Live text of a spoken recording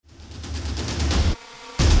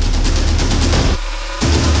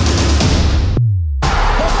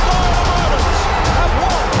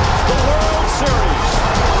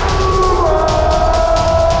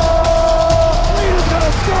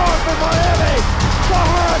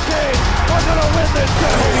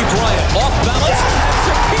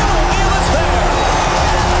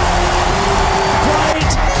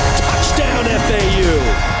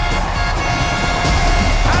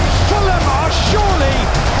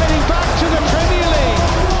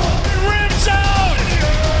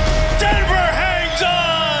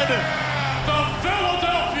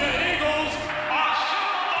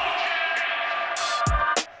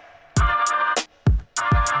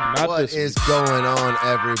What is going on,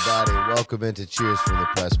 everybody? Welcome into Cheers from the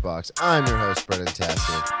Press Box. I'm your host, Brendan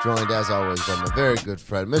Tassett, joined as always by my very good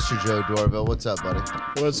friend, Mr. Joe Dorville. What's up, buddy?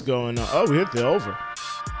 What's going on? Oh, we hit the over.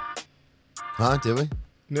 Huh? Did we?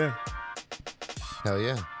 Yeah. Hell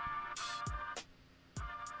yeah.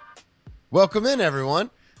 Welcome in, everyone.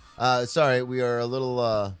 Sorry, we are a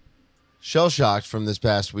little shell-shocked from this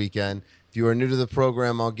past weekend. If you are new to the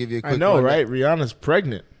program, I'll give you a quick I know, rundown. right? Rihanna's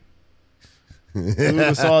pregnant. Who would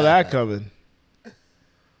have saw that coming?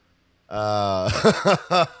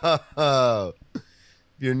 If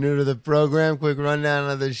you're new to the program, quick rundown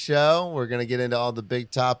of the show. We're going to get into all the big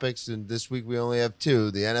topics, and this week we only have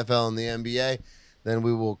two, the NFL and the NBA. Then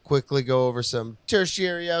we will quickly go over some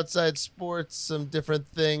tertiary outside sports, some different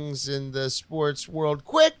things in the sports world.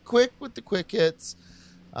 Quick with the quick hits.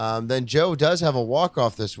 Then Joe does have a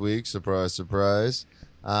walk-off this week. Surprise, surprise.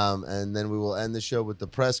 And then we will end the show with the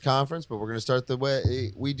press conference, but we're going to start the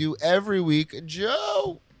way we do every week.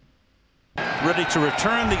 Joe! Ready to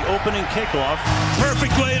return the opening kickoff.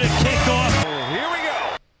 Perfect way to kick off. Here we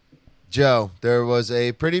go. Joe, there was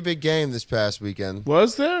a pretty big game this past weekend.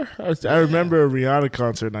 Was there? I remember a Rihanna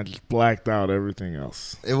concert and I just blacked out everything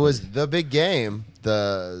else. It was the big game,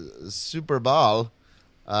 the Super Bowl.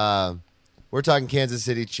 We're talking Kansas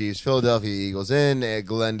City Chiefs, Philadelphia Eagles in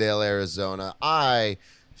Glendale, Arizona. I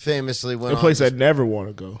famously went A place I'd never want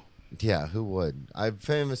to go. Yeah, who would? I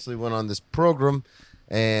famously went on this program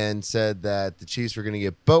and said that the Chiefs were going to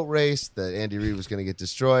get boat raced, that Andy Reid was going to get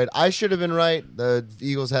destroyed. I should have been right. The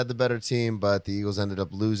Eagles had the better team, but the Eagles ended up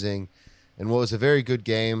losing in what was a very good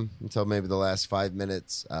game until maybe the last 5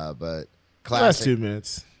 minutes. But classic. Last 2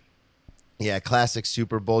 minutes. Yeah, classic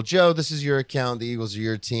Super Bowl. Joe, this is your account. The Eagles are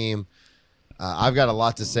your team. I've got a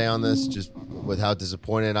lot to say on this, just with how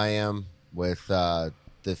disappointed I am with the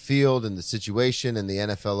field and the situation and the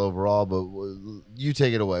NFL overall. But you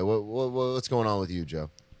take it away. What's going on with you,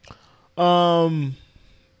 Joe?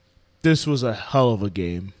 This was a hell of a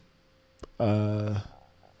game.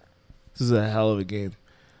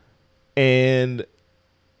 And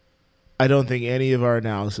I don't think any of our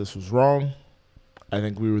analysis was wrong. I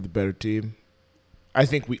think we were the better team. I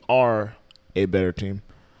think we are a better team.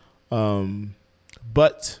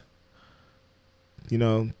 But, you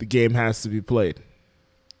know, the game has to be played.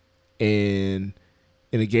 And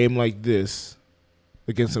in a game like this,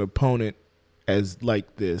 against an opponent as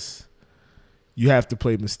like this, you have to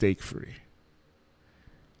play mistake-free.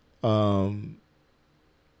 And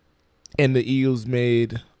the Eagles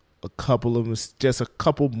made a couple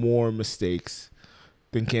more mistakes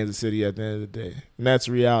than Kansas City at the end of the day. And that's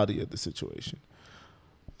the reality of the situation.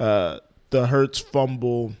 The Hurts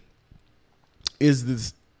fumble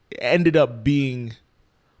ended up being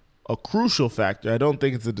a crucial factor. I don't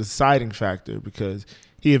think it's a deciding factor because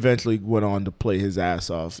he eventually went on to play his ass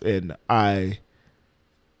off, and I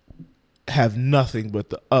have nothing but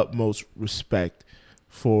the utmost respect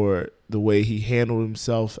for the way he handled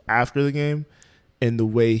himself after the game and the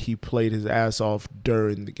way he played his ass off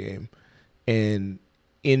during the game. And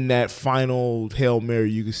in that final Hail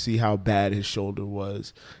Mary, you could see how bad his shoulder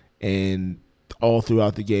was, and all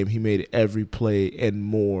throughout the game, he made every play and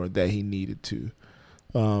more that he needed to.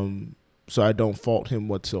 So I don't fault him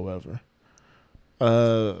whatsoever.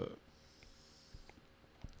 I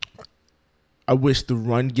wish the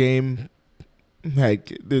run game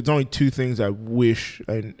there's only two things I wish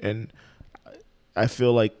and I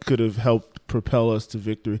feel like could have helped propel us to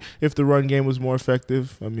victory. If the run game was more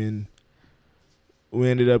effective, I mean, we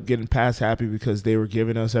ended up getting pass happy because they were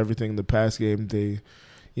giving us everything in the pass game. They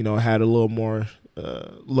had a little more,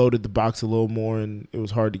 loaded the box a little more, and it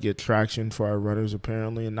was hard to get traction for our runners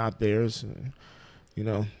apparently, and not theirs. And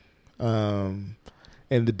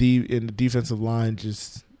the defensive line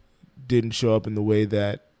just didn't show up in the way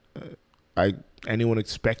that anyone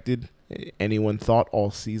expected, anyone thought all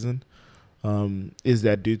season. Is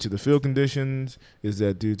that due to the field conditions? Is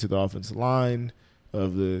that due to the offensive line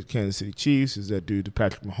of the Kansas City Chiefs? Is that due to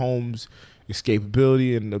Patrick Mahomes'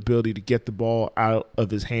 escapability and ability to get the ball out of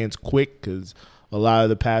his hands quick? Because a lot of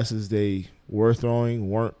the passes they were throwing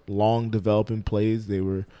weren't long developing plays. They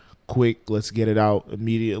were quick, let's get it out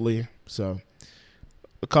immediately. So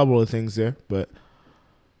a couple of things there. But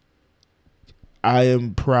I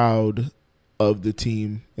am proud of the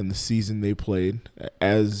team and the season they played.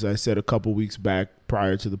 As I said a couple weeks back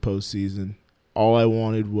prior to the postseason, all I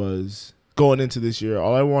wanted was, going into this year,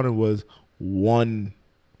 all I wanted was one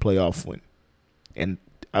playoff win. And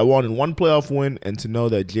I wanted one playoff win and to know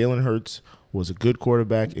that Jalen Hurts was a good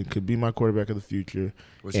quarterback and could be my quarterback of the future.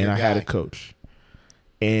 And I had a coach.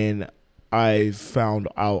 And I found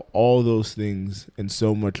out all those things and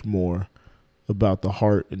so much more about the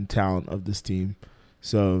heart and talent of this team.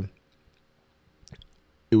 So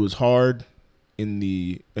it was hard in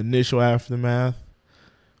the initial aftermath,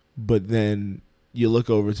 but then you look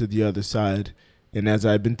over to the other side, and as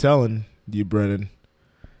I've been telling you, Brennan,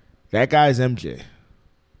 that guy's MJ.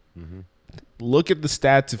 Mm-hmm. Look at the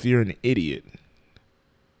stats if you're an idiot.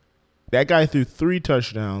 That guy threw 3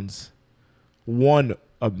 touchdowns, 1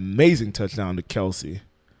 amazing touchdown to Kelsey,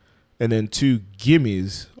 and then 2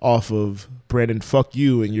 gimmies off of Brandon, fuck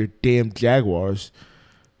you and your damn Jaguars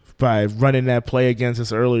by running that play against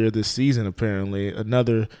us earlier this season, apparently.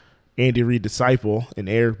 Another Andy Reid disciple and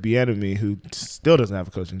Eric Bieniemy, who still doesn't have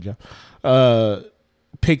a coaching job,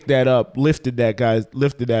 picked that up, lifted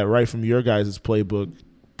that right from your guys' playbook,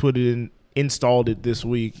 put it in, installed it this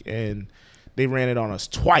week, and they ran it on us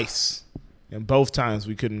twice. And both times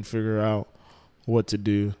we couldn't figure out what to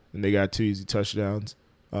do, and they got 2 easy touchdowns.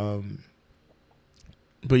 But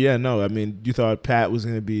yeah, no, I mean, you thought Pat was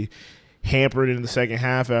going to be hampered in the second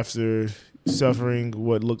half after suffering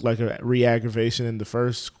what looked like a re-aggravation in the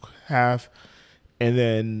first half, and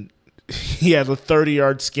then he has a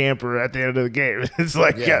 30-yard scamper at the end of the game. It's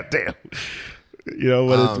like, goddamn. You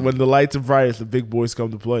know, when the lights are brightest, the big boys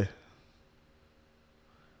come to play.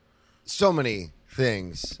 So many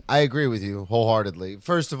things. I agree with you wholeheartedly.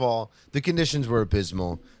 First of all, the conditions were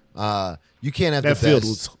abysmal. You can't have that the field best,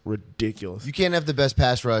 was ridiculous. You can't have the best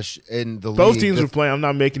pass rush in the league. Both teams were playing. I'm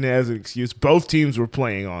not making it as an excuse. Both teams were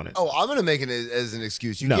playing on it. Oh, I'm going to make it as an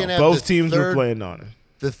excuse. You no, can't have both teams were playing on it.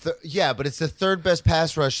 Yeah, but it's the third best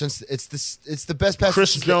pass rush since it's the best pass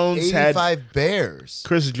Chris rush Jones since the 85 Bears.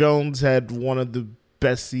 Chris Jones had one of the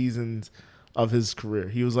best seasons of his career.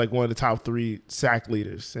 He was like one of the top 3 sack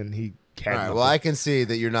leaders, and he had all right. nothing. Well, I can see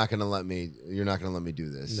that you're not going to let me do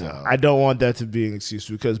this. No, so. I don't want that to be an excuse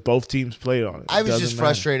because both teams played on it. I was just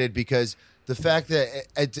frustrated because the fact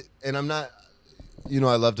that, and I'm not, I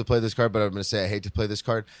love to play this card, but I'm going to say I hate to play this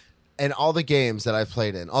card. And all the games that I've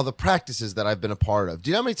played in, all the practices that I've been a part of. Do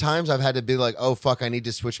you know how many times I've had to be like, oh, fuck, I need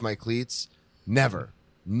to switch my cleats? Never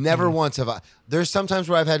once have I. There's sometimes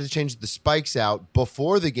where I've had to change the spikes out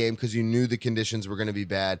before the game because you knew the conditions were going to be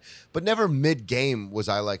bad. But never mid-game was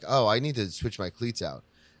I like, oh, I need to switch my cleats out.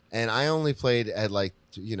 And I only played at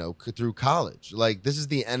through college. Like, this is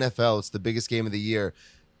the NFL. It's the biggest game of the year.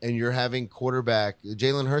 And you're having quarterback.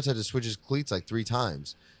 Jalen Hurts had to switch his cleats like 3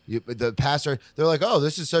 times. The passer, they're like, oh,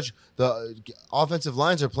 this is the offensive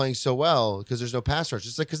lines are playing so well because there's no pass rush.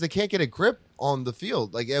 It's like because they can't get a grip on the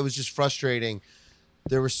field. Like, it was just frustrating.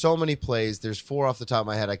 There were so many plays. There's 4 off the top of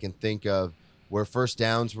my head I can think of where first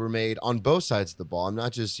downs were made on both sides of the ball. I'm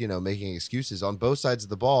not just, making excuses on both sides of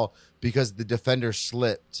the ball because the defender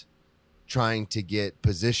slipped trying to get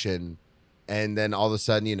position. And then all of a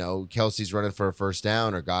sudden, Kelsey's running for a first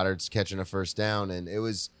down or Goddard's catching a first down. And it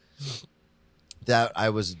was that I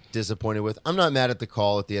was disappointed with. I'm not mad at the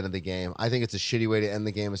call at the end of the game. I think it's a shitty way to end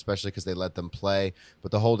the game, especially because they let them play. But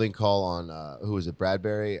the holding call on, who was it,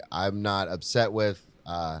 Bradbury, I'm not upset with.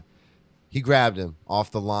 He grabbed him off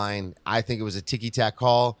the line. I think it was a ticky-tack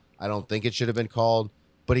call. I don't think it should have been called,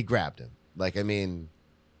 but he grabbed him. Like, I mean,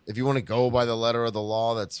 if you want to go by the letter of the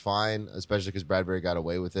law, that's fine, especially because Bradbury got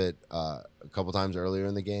away with it a couple times earlier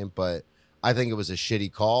in the game. But I think it was a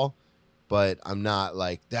shitty call. But I'm not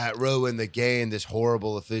like, that ruined the game, this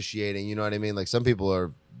horrible officiating. You know what I mean? Like, some people are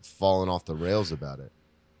falling off the rails about it.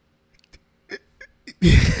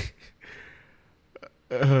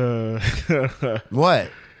 What?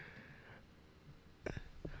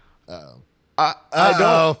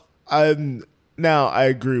 Uh-oh. I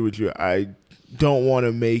agree with you. I don't want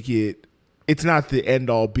to make it. It's not the end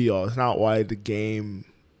all be all. It's not why the game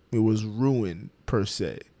it was ruined per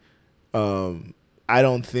se. I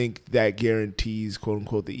don't think that guarantees, quote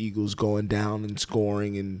unquote, the Eagles going down and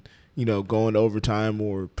scoring and, going to overtime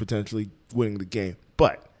or potentially winning the game.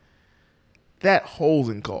 But that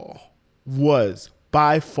holding call was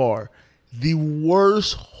by far the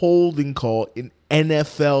worst holding call in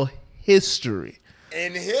NFL history.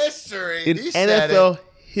 In history? In NFL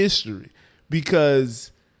history.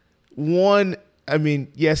 Because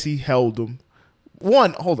yes, he held him.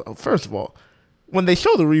 Hold on. First of all, when they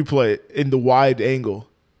show the replay in the wide angle,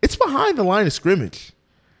 it's behind the line of scrimmage.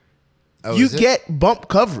 Oh, you get bump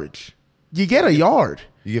coverage. You get a yard.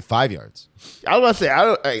 You get 5 yards. I was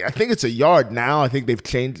about to say, I think it's a yard now. I think they've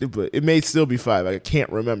changed it, but it may still be 5. I can't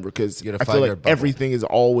remember because I feel like everything is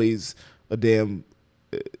always a damn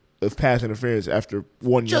of pass interference after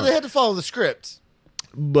 1 yard. Sure, they had to follow the script.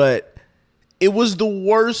 But it was the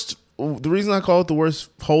worst. The reason I call it the worst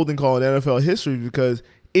holding call in NFL history is because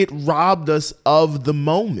it robbed us of the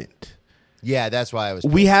moment. Yeah, that's why I was.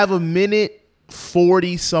 We have a minute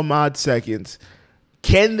 40 some odd seconds.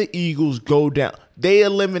 Can the Eagles go down? They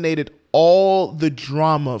eliminated all the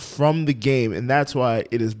drama from the game, and that's why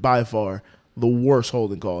it is by far the worst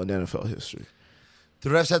holding call in NFL history. The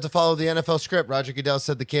refs have to follow the NFL script. Roger Goodell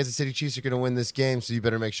said the Kansas City Chiefs are going to win this game, so you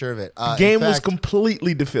better make sure of it. The game was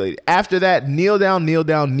completely deflated. After that, kneel down, kneel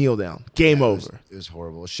down, kneel down. Game over. It was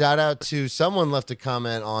horrible. Shout out to someone left a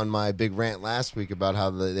comment on my big rant last week about how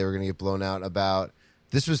they were going to get blown out. About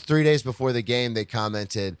this was 3 days before the game. They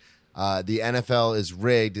commented, the NFL is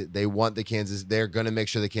rigged. They want they're going to make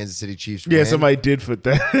sure the Kansas City Chiefs win. Yeah, somebody did put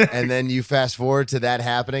that. And then you fast forward to that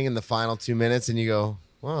happening in the final 2 minutes, and you go,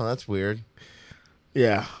 well, that's weird.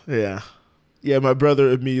 Yeah. My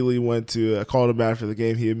brother immediately I called him after the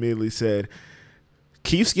game. He immediately said,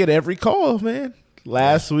 Chiefs get every call, man.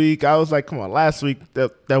 Last week, I was like, come on. Last week,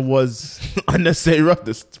 that was unnecessary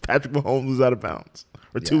roughness. Patrick Mahomes was out of bounds.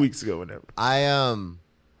 Or 2 weeks ago, whatever.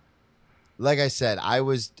 Like I said, I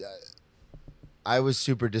was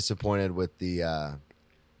super disappointed with the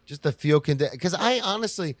just the field condition. Because I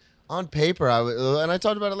honestly, on paper, and I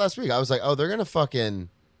talked about it last week, I was like, oh, they're going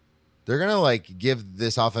to like give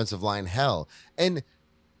this offensive line hell. And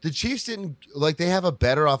the Chiefs didn't they have a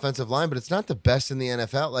better offensive line, but it's not the best in the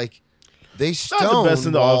NFL. Like they stonewalled the best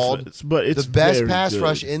in the offense, but it's the best very pass good.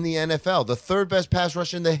 rush in the NFL, the third best pass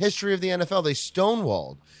rush in the history of the NFL. They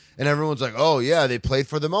stonewalled. And everyone's like, oh yeah, they played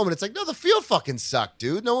for the moment. It's like, no, the field fucking sucked,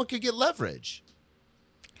 dude. No one could get leverage.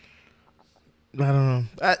 I don't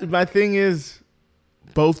know. My thing is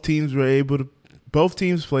both teams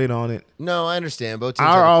played on it. No, I understand. Both teams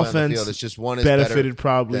Our have to play on the offense field. It's just one is benefited better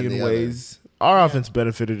probably than in the ways. Our offense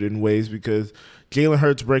benefited in ways because Jalen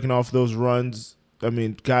Hurts breaking off those runs. I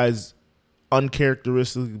mean, guys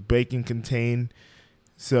uncharacteristically breaking contain.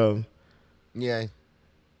 So, yeah,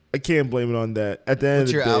 I can't blame it on that. At the end of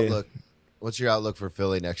the day, outlook? What's your outlook for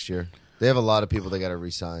Philly next year? They have a lot of people they got to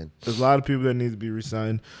re-sign. There's a lot of people that need to be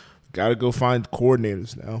re-signed. Got to go find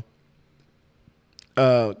coordinators now.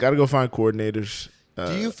 Got to go find coordinators.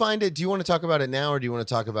 Do you find it? Do you want to talk about it now, or do you want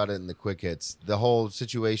to talk about it in the quick hits? The whole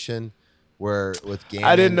situation where with Gannon.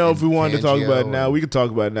 I didn't know if we wanted to talk Fangio about it now. We could talk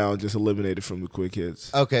about it now and just eliminate it from the quick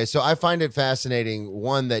hits. Okay, so I find it fascinating.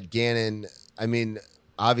 One, that Gannon. I mean,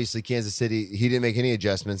 obviously Kansas City, he didn't make any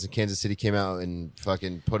adjustments, and Kansas City came out and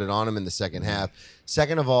fucking put it on him in the second half.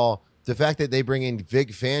 Second of all, the fact that they bring in Vic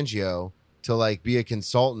Fangio to be a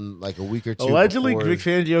consultant a week or two. Allegedly, before. Vic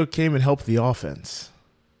Fangio came and helped the offense.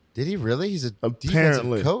 Did he really? He's a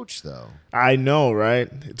Apparently. defensive coach, though. I know, right?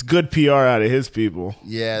 It's good PR out of his people.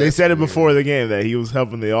 Yeah, they said it weird. before the game that he was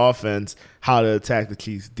helping the offense how to attack the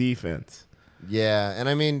Chiefs' defense. Yeah, and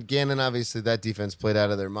I mean, Gannon, obviously that defense played out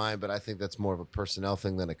of their mind, but I think that's more of a personnel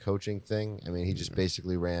thing than a coaching thing. I mean, he just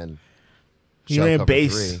basically ran cover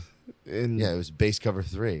base. 3. Yeah, it was base cover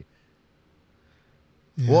 3.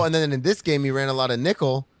 Yeah. Well, and then in this game, he ran a lot of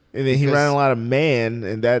nickel. And then he ran a lot of man,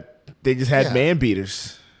 and that they just had man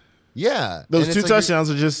beaters. Yeah. Those two touchdowns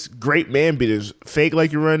are just great man beaters. Fake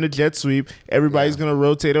like you're running a jet sweep. Everybody's going to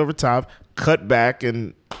rotate over top, cut back,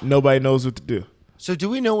 and nobody knows what to do. So do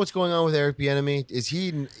we know what's going on with Eric Bieniemy? Is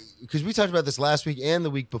he, because we talked about this last week and the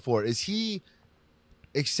week before, is he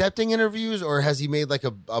accepting interviews, or has he made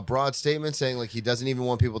a broad statement saying he doesn't even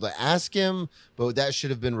want people to ask him, but that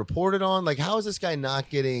should have been reported on? How is this guy not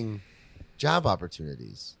getting job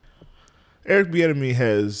opportunities? Eric Bieniemy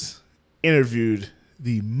has interviewed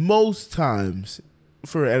the most times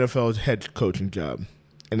for an NFL head coaching job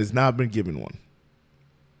and has not been given one.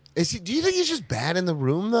 Is he? Do you think he's just bad in the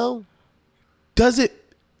room, though? Does it?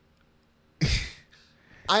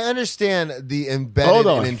 I understand the embedded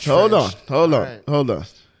and entrenched. Hold on.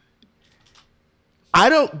 I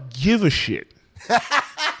don't give a shit.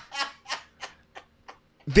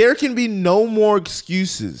 There can be no more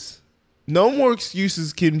excuses. No more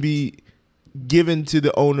excuses can be given to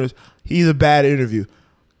the owners. He's a bad interview.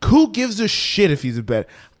 Who gives a shit if he's a bad?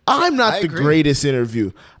 I'm not the greatest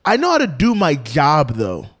interview. I know how to do my job,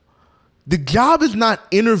 though. The job is not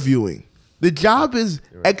interviewing. The job is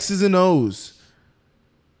X's and O's.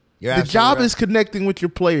 The job is connecting with your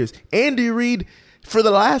players. Andy Reid, for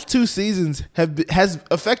the last 2 seasons, has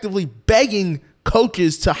effectively begging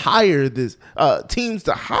coaches to hire teams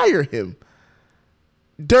to hire him.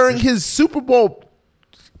 During his Super Bowl,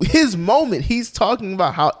 his moment, he's talking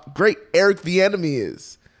about how great Eric Bieniemy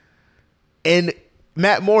is. And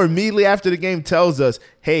Matt Moore immediately after the game tells us,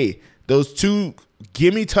 hey, those 2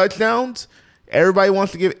 gimme touchdowns, everybody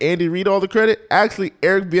wants to give Andy Reid all the credit. Actually,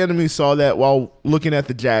 Eric Bieniemy saw that while looking at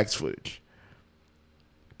the Jags footage.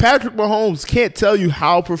 Patrick Mahomes can't tell you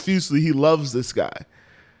how profusely he loves this guy.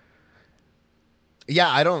 Yeah,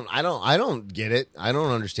 I don't get it. I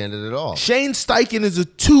don't understand it at all. Shane Steichen is a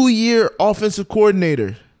 2-year offensive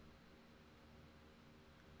coordinator.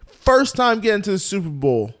 First time getting to the Super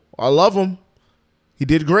Bowl. I love him. He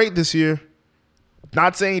did great this year.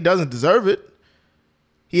 Not saying he doesn't deserve it.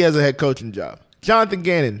 He has a head coaching job. Jonathan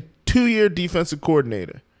Gannon, 2-year defensive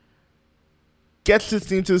coordinator. Gets his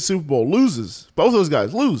team to the Super Bowl. Loses. Both of those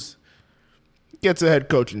guys lose. Gets a head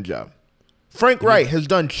coaching job. Frank Wright has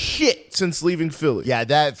done shit since leaving Philly. Yeah,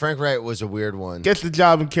 that Frank Wright was a weird one. Gets the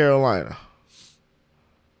job in Carolina.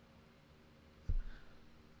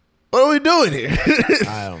 What are we doing here?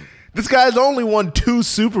 I don't. This guy's only won 2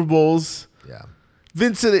 Super Bowls. Yeah.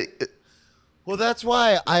 Vincent. Well, that's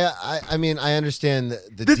why I mean, I understand the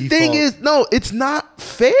The default. thing is, no, it's not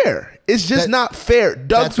fair. It's just not fair.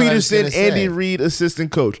 Doug that's what I was Peterson, gonna say. Andy Reid,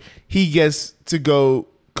 assistant coach. He gets to go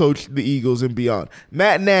coach the Eagles and beyond.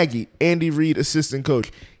 Matt Nagy, Andy Reid, assistant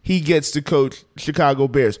coach. He gets to coach Chicago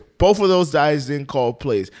Bears. Both of those guys didn't call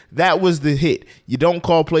plays. That was the hit. You don't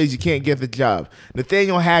call plays, you can't get the job.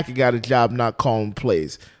 Nathaniel Hackett got a job not calling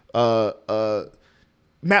plays.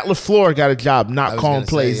 Matt LaFleur got a job not calling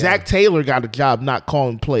plays. Say, yeah. Zach Taylor got a job not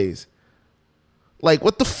calling plays. Like,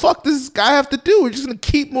 what the fuck does this guy have to do? We're just going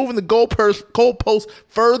to keep moving the goalpost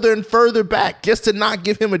further and further back just to not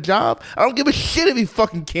give him a job? I don't give a shit if he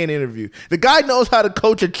fucking can't interview. The guy knows how to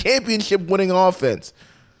coach a championship-winning offense.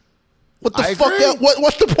 What the fuck?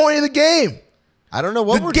 What's the point of the game? I don't know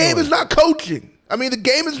what we're doing. The game is not coaching. I mean, the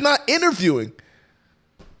game is not interviewing.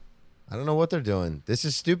 I don't know what they're doing. This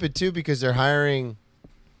is stupid, too, because they're hiring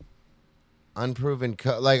unproven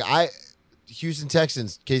Houston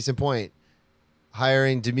Texans, case in point,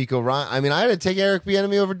 hiring D'Amico Ryan. I mean, I had to take Eric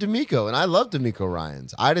Bieniemy over D'Amico, and I love D'Amico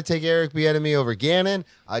Ryans. I had to take Eric Bieniemy over Gannon.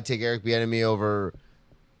 I'd take Eric Bieniemy over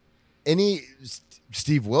any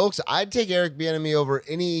Steve Wilkes. I'd take Eric Bieniemy over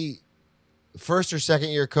any first or second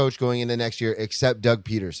year coach going into next year except Doug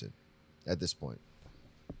Peterson at this point.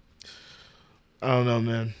 I don't know,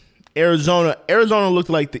 man. Arizona looked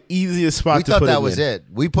like the easiest spot We to thought put that him was in. it.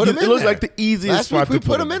 We put him in It looked there. like the easiest Last spot week to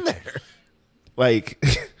we put him in there. Like,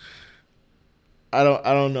 I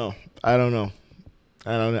don't know.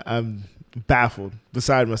 I'm baffled,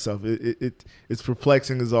 beside myself. It's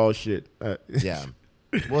perplexing as all shit. Yeah.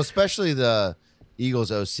 Well, especially the Eagles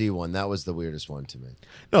OC one. That was the weirdest one to me.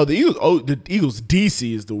 No, the Eagles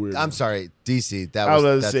DC is the weird. I'm sorry, DC. That I was.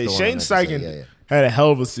 was about that's to say the one I Shane meant to say. Steichen Yeah. had a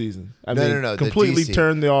hell of a season. No, the completely DC.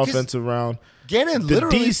 turned the 'Cause offense around. Gannon The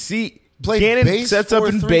literally DC played Gannon base sets up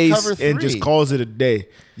in 4-3, base cover and 3. just calls it a day.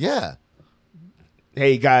 Yeah.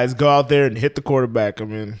 Hey guys, go out there and hit the quarterback. I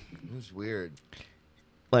mean, It was weird.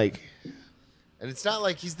 like, And it's not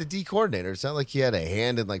like he's the D coordinator. It's not like he had a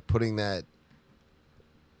hand in like putting that.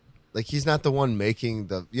 Like he's not the one making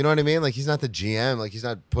the. You know what I mean? Like he's not the GM. Like he's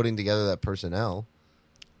not putting together that personnel.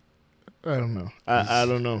 I don't know. I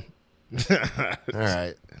don't know. All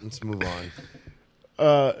right, let's move on.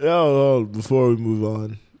 No, before we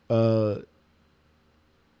move on,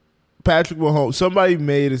 Patrick Mahomes. Somebody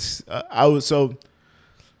made us. I was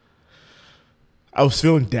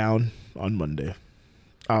feeling down on Monday,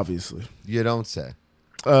 obviously. You don't say.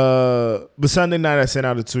 But Sunday night I sent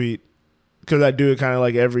out a tweet because I do it kind of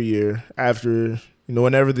like every year after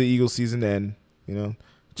whenever the Eagles season end.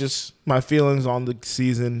 Just my feelings on the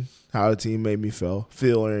season, how the team made me feel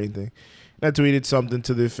or anything. And I tweeted something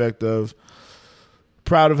to the effect of,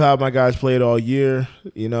 proud of how my guys played all year.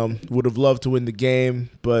 Would have loved to win the game,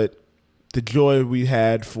 but the joy we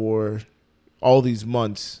had for all these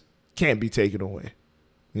months can't be taken away.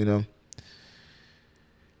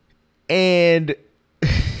 And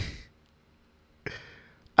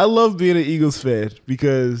I love being an Eagles fan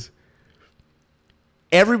because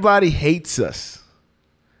everybody hates us.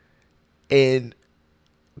 And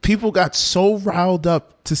people got so riled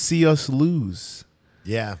up to see us lose.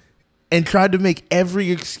 Yeah. And tried to make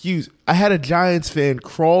every excuse. I had a Giants fan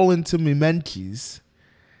crawl into me menchies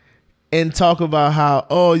and talk about how,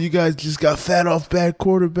 oh, you guys just got fat off bad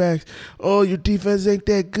quarterbacks. Oh, your defense ain't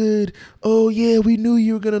that good. Oh, yeah, we knew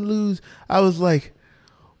you were going to lose. I was like,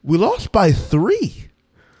 we lost by 3.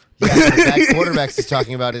 Yeah, that quarterback he's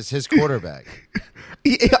talking about is his quarterback.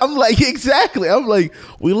 Yeah, I'm like, exactly. I'm like,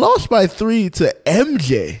 we lost by 3 to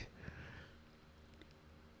MJ.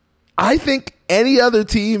 I think any other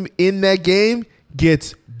team in that game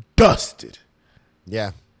gets dusted.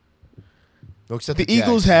 Yeah. No, except The Jags.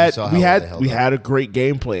 Eagles You had saw how we well had they held we up. had a great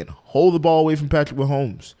game plan. Hold the ball away from Patrick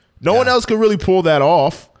Mahomes. No one Yeah. else could really pull that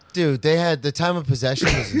off. Dude, they had the time of possession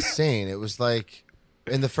was insane. It was like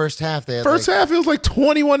in the first half they had First half it was like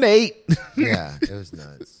 21-8. Yeah, it was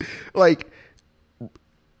nuts. Like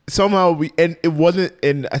somehow it wasn't,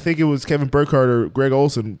 and I think it was Kevin Burkhardt or Greg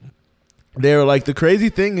Olson. They were like, the crazy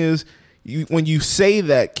thing is, when you say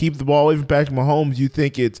that, keep the ball away from Patrick Mahomes, you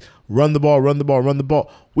think it's run the ball, run the ball, run the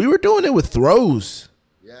ball. We were doing it with throws.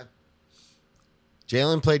 Yeah.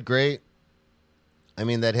 Jalen played great. I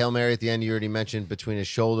mean, that Hail Mary at the end, you already mentioned, between his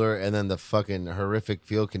shoulder and then the fucking horrific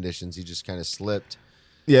field conditions, he just kind of slipped.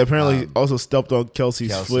 Yeah, apparently also stepped on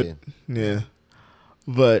Kelsey's foot. Yeah.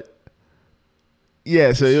 But,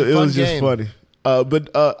 yeah, so it was just funny.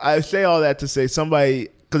 But I say all that to say somebody,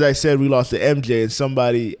 because I said we lost to MJ, and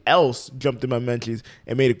somebody else jumped in my mentions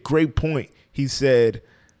and made a great point. He said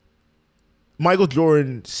Michael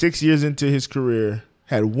Jordan, 6 years into his career,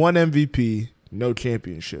 had one MVP, no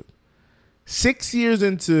championship. 6 years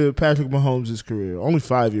into Patrick Mahomes' career, only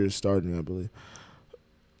 5 years starting, I believe.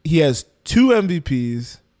 He has 2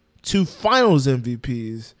 MVPs, 2 Finals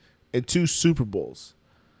MVPs, and 2 Super Bowls.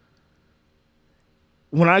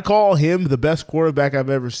 When I call him the best quarterback I've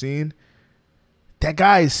ever seen, that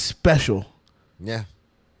guy is special. Yeah.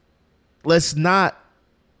 Let's not,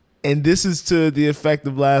 and this is to the effect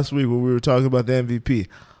of last week when we were talking about the MVP,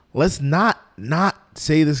 let's not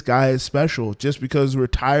say this guy is special just because we're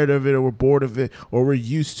tired of it or we're bored of it or we're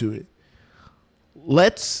used to it.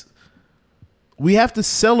 We have to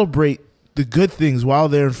celebrate the good things while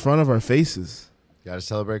they're in front of our faces. Got to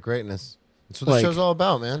celebrate greatness. That's what the show's all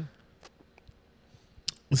about, man.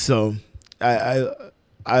 So, I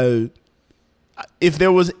if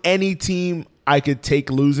there was any team I could take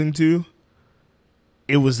losing to,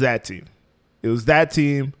 it was that team. It was that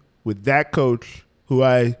team with that coach who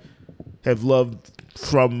I have loved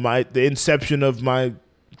from the inception of my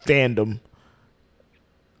fandom.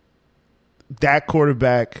 That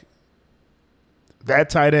quarterback, that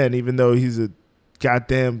tight end, even though he's a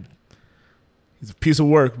piece of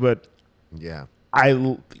work, but yeah, I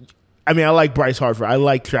mean, I like Bryce Hartford. I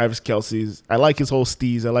like Travis Kelce's. I like his whole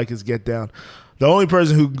steez. I like his get down. The only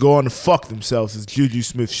person who can go on and fuck themselves is Juju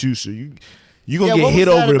Smith-Schuster. You're going to get hit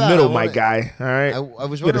over the middle, my guy. All right? I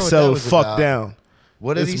was you wondering got to what settle that the was fuck about. down.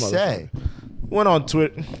 What did he say? Went on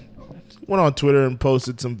Twitter and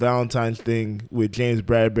posted some Valentine's thing with James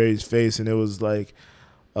Bradbury's face, and it was like,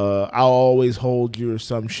 I'll always hold you or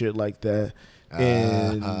some shit like that.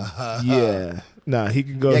 And yeah. Nah, he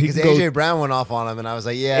can go. Yeah, because AJ Brown went off on him, and I was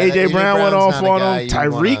like, yeah. AJ Brown went off on him.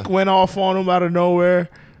 Tyreek went off on him out of nowhere.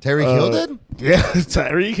 Tyreek Hill did? Yeah,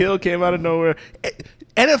 Tyreek Hill came out of nowhere.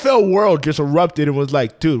 NFL world just erupted and was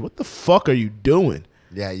like, dude, what the fuck are you doing?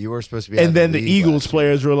 Yeah, you were supposed to be. And then the Eagles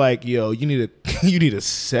players were like, yo, you need to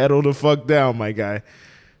settle the fuck down, my guy.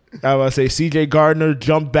 I was say CJ Gardner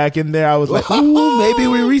jumped back in there. I was like, ooh, maybe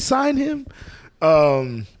we re-sign him.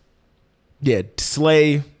 Yeah,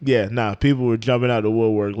 Slay. Yeah, people were jumping out the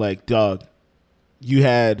woodwork like, dog, you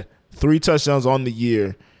had 3 touchdowns on the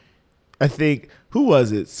year. I think, who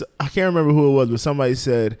was it? I can't remember who it was, but somebody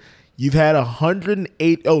said, you've had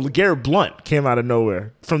 108. Oh, LeGarrette Blount came out of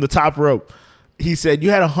nowhere from the top rope. He said, you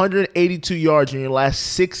had 182 yards in your last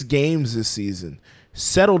 6 games this season.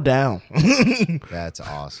 Settle down. That's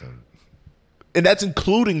awesome. And that's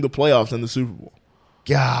including the playoffs and the Super Bowl.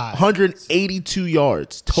 God. 182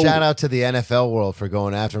 yards total. Shout out to the NFL world for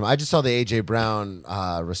going after him. I just saw the A.J. Brown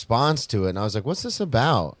response to it, and I was like, what's this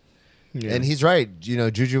about? Yeah. And he's right. You know,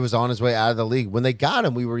 Juju was on his way out of the league. When they got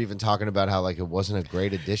him, we were even talking about how like it wasn't a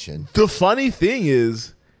great addition. The funny thing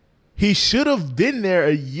is, he should have been there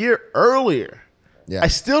a year earlier. Yeah. I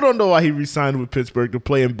still don't know why he re-signed with Pittsburgh to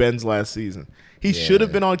play in Ben's last season. He should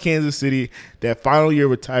have been on Kansas City that final year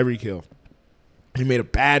with Tyreek Hill. He made a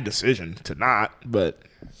bad decision to not, but...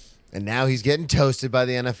 And now he's getting toasted by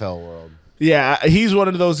the NFL world. Yeah, he's one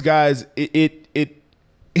of those guys.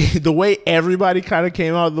 The way everybody kind of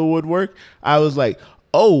came out of the woodwork, I was like,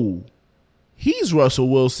 oh, he's Russell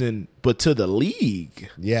Wilson, but to the league.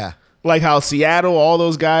 Yeah. Like how Seattle, all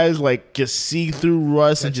those guys, like just see through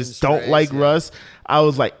Russ and just don't like Russ. I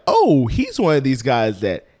was like, oh, he's one of these guys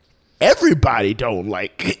that everybody don't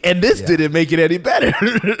like. And this didn't make it any better.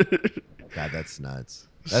 God, that's nuts.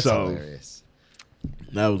 That's hilarious.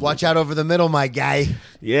 Watch like, out over the middle, my guy.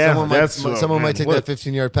 Yeah, someone might take that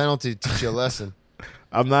 15-yard penalty to teach you a lesson.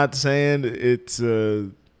 I'm not saying it's.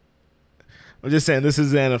 I'm just saying this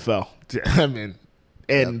is the NFL. I mean,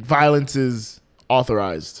 and violence is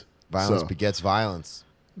authorized. Violence begets violence.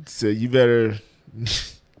 So you better.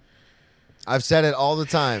 I've said it all the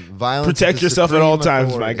time. Violence. Protect yourself at all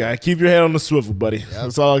times, my guy. Keep your head on the swivel, buddy. Yep.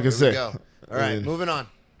 That's all I can say. All right, moving on.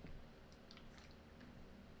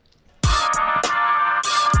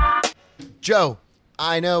 Joe,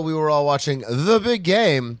 I know we were all watching the big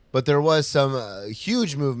game, but there was some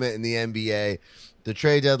huge movement in the NBA. The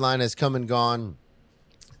trade deadline has come and gone.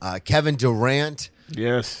 Kevin Durant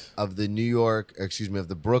Yes. of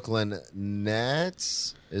the Brooklyn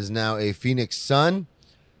Nets is now a Phoenix Sun.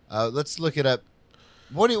 Let's look it up.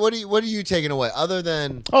 What are you taking away other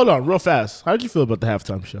than? Hold on, real fast. How did you feel about the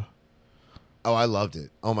halftime show? Oh, I loved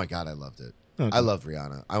it. Oh my God, I loved it. Okay. I love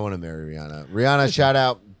Rihanna. I want to marry Rihanna. Rihanna, shout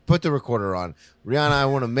out. Put the recorder on. Rihanna, I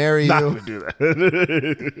want to marry Not you. gonna do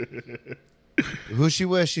that. Who's she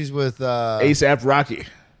with? She's with ASAP Rocky.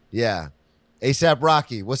 Yeah. ASAP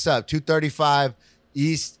Rocky. What's up? 235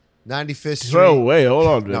 East 95th Street. Bro, wait, hold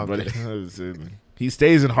on, No, I'm buddy. He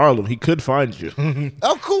stays in Harlem. He could find you.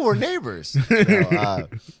 Oh, cool. We're neighbors.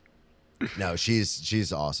 No,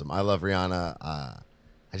 she's awesome. I love Rihanna. I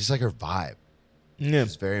just like her vibe. Yeah.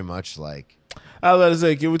 It's very much like I was about to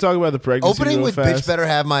say, can we talk about the pregnancy opening real with fast? Bitch Better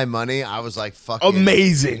Have My Money. I was like, fucking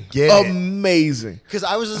Amazing. Get it. Amazing. Because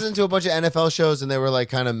I was listening to a bunch of NFL shows and they were like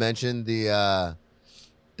kind of mentioned the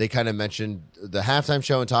halftime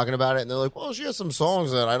show and talking about it, and they're like, well, she has some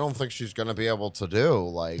songs that I don't think she's gonna be able to do.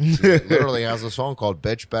 Like she literally has a song called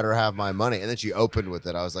Bitch Better Have My Money, and then she opened with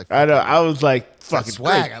it. I was like, I know. I was like, fucking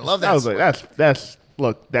swag. great. I love that I was swag. like, that's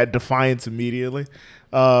look, that defiance immediately.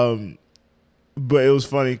 But it was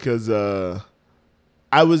funny because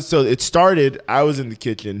I was in the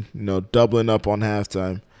kitchen, doubling up on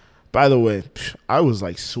halftime. By the way, I was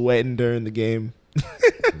like sweating during the game.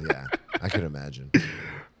 Yeah, I could imagine.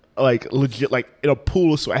 Like legit, like in a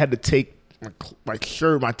pool of sweat. I had to take my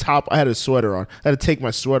shirt, my top. I had a sweater on. I had to take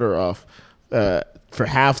my sweater off for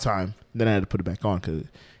halftime. Then I had to put it back on because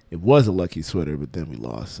it was a lucky sweater, but then we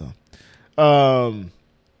lost. So,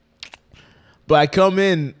 but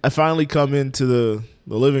I finally come into the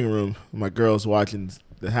living room. My girl's watching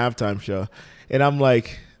the halftime show, and I'm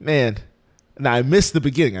like, man. Now I missed the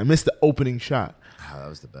beginning. I missed the opening shot. Oh, that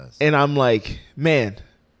was the best. And I'm like, man,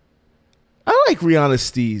 I like Rihanna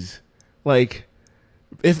Steez. Like,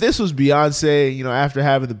 if this was Beyonce, after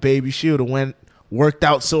having the baby, she would have worked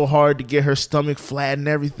out so hard to get her stomach flat and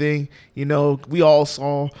everything. We all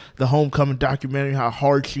saw the Homecoming documentary, how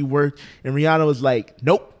hard she worked. And Rihanna was like,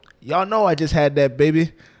 nope, y'all know I just had that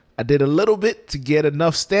baby. I did a little bit to get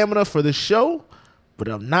enough stamina for the show, but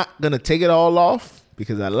I'm not going to take it all off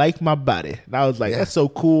because I like my body. And I was like, that's so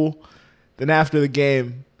cool. Then after the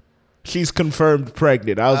game, she's confirmed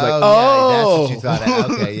pregnant. I was like, oh. Yeah, that's what you thought.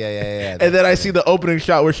 Okay, yeah. And then I see the opening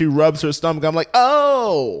shot where she rubs her stomach. I'm like,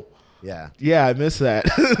 oh. Yeah. Yeah, I miss that.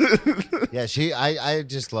 Yeah, I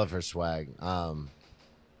just love her swag. And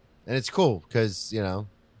it's cool because,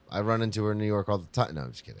 I run into her in New York all the time. No,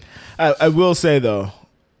 I'm just kidding. I will say, though,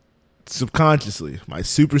 subconsciously, my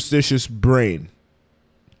superstitious brain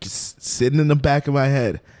just sitting in the back of my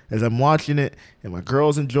head as I'm watching it and my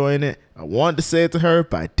girl's enjoying it. I wanted to say it to her,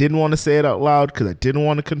 but I didn't want to say it out loud because I didn't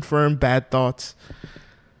want to confirm bad thoughts.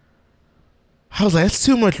 I was like, that's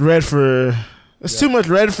too much red for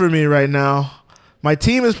me right now. My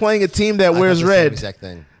team is playing a team that wears red. Exact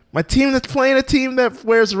thing. My team that's playing a team that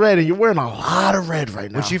wears red, and you're wearing a lot of red right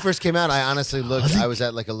now. When she first came out, I honestly looked. I was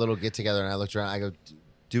at like a little get together, and I looked around. I go,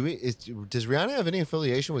 does Rihanna have any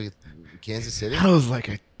affiliation with Kansas City? I was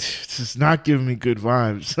like, this is not giving me good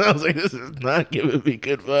vibes. I was like, this is not giving me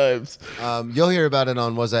good vibes. You'll hear about it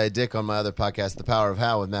on Was I a Dick on my other podcast, The Power of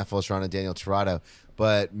How, with Matt Fulcheron and Daniel Torado.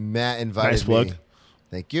 But Matt invited Nice plug. me.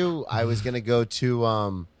 Thank you. I was going to go to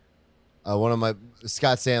one of my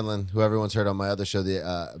Scott Sandlin, who everyone's heard on my other show,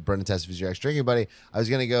 the Brendan Tessev's Your Ex Drinking Buddy. I was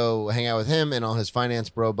going to go hang out with him and all his finance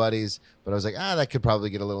bro buddies, but I was like, that could probably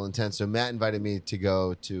get a little intense. So Matt invited me to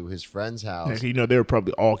go to his friend's house. They were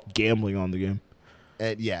probably all gambling on the game.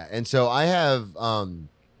 And so I have, I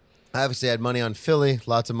obviously had money on Philly,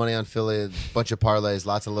 lots of money on Philly, a bunch of parlays,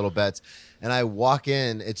 lots of little bets. And I walk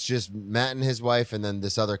in, it's just Matt and his wife and then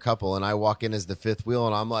this other couple. And I walk in as the fifth wheel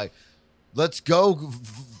and I'm like, let's go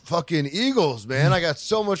fucking Eagles, man. I got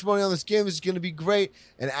so much money on this game. This is going to be great.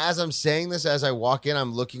 And as I'm saying this, as I walk in,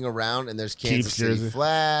 I'm looking around and there's Kansas City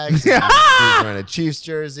flags. He's wearing a Chiefs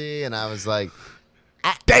jersey. And I was like,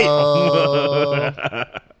 damn.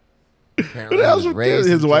 Apparently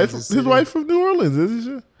his wife from New Orleans, isn't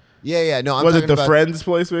she? Yeah. No, was it the friend's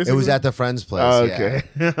place? Basically, it was at the friend's place. Oh, okay.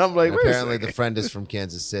 Yeah. I'm like, apparently the friend is from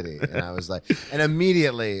Kansas City, and I was like, and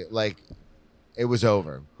immediately it was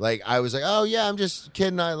over. Like I was like, oh yeah, I'm just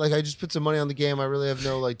kidding. I just put some money on the game. I really have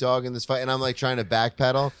no dog in this fight, and I'm like trying to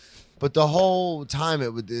backpedal, but the whole time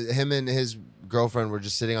him and his girlfriend were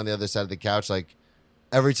just sitting on the other side of the couch, like.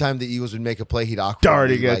 Every time the Eagles would make a play, he'd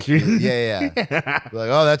awkwardly darting at you. Yeah. Like,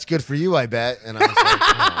 oh, that's good for you, I bet. And I was like,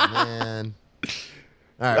 oh, man.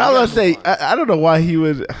 right, I was gonna say I don't know why he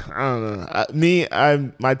would. I don't know.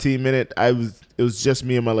 I'm my team in it. It was just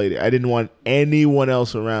me and my lady. I didn't want anyone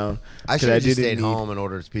else around. I should have just stayed home and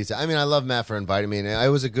ordered pizza. I mean, I love Matt for inviting me, and it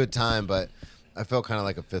was a good time, but I felt kind of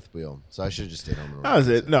like a fifth wheel, so I should have just stayed home. That was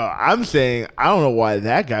it. No, I'm saying I don't know why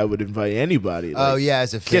that guy would invite anybody. Oh yeah,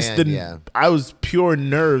 as a fan, I was pure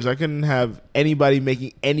nerves. I couldn't have anybody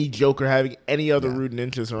making any joke or having any other rude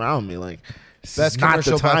interest around me. Like, best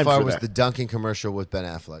commercial by far was the Dunkin' commercial with Ben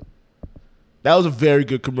Affleck. That was a very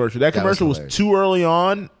good commercial. That commercial was too early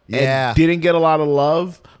on and didn't get a lot of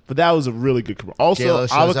love, but that was a really good commercial. Also,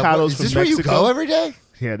 avocados from Mexico. Is this where you go every day?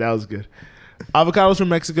 Yeah, that was good. Avocados from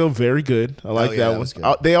Mexico, very good. I like that one.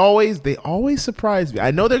 They always surprise me.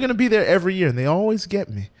 I know they're going to be there every year, and they always get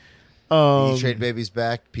me. Trade Babies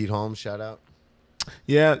back. Pete Holmes, shout out.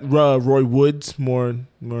 Yeah, Roy Woods, more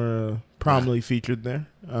prominently featured there.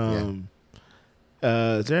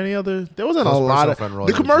 Is there any other? There wasn't a lot of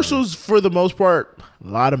the commercials for the most part. A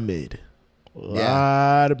lot of mid,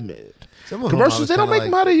 commercials. They don't make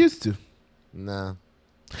them how they used to. No,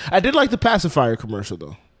 I did like the pacifier commercial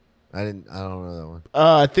though. I don't know that one.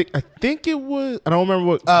 I think it was. I don't remember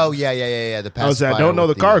what. Oh yeah. The pacifier. I don't know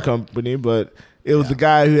the car company, but it was the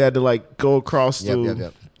guy who had to like go across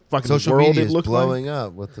the fucking social world. Media It looked blowing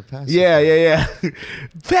up with the pacifier. Yeah.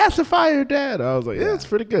 Pacifier, Dad. I was like, it's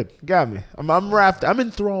pretty good. Got me. I'm wrapped. I'm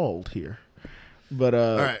enthralled here. But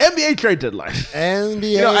right. NBA trade deadline.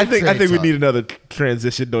 NBA. I think we need another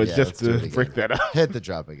transition noise just to break that up. Hit the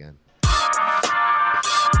drop again.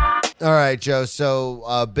 All right, Joe.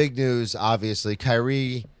 So big news, obviously.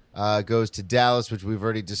 Kyrie goes to Dallas, which we've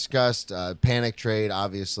already discussed. Panic trade,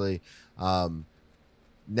 obviously.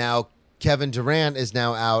 Now Kevin Durant is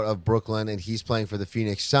now out of Brooklyn, and he's playing for the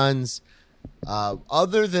Phoenix Suns.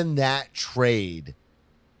 Other than that trade,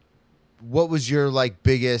 what was your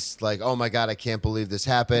biggest oh my God, I can't believe this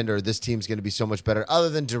happened, or this team's going to be so much better? Other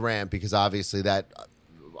than Durant, because obviously that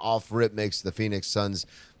off rip makes the Phoenix Suns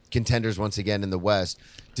contenders once again in the West.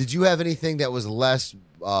 Did you have anything that was less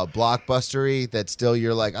blockbustery that still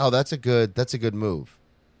you're like, oh, that's a good move?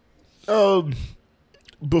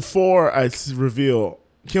 Before I reveal,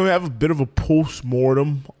 can we have a bit of a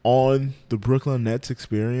post-mortem on the Brooklyn Nets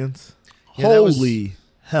experience? Holy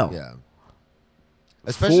hell. Yeah.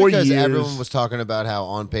 Especially because everyone was talking about how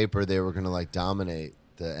on paper they were going to dominate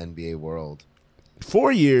the NBA world.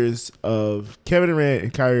 4 years of Kevin Durant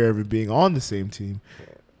and Kyrie Irving being on the same team.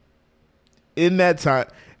 In that time,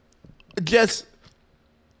 just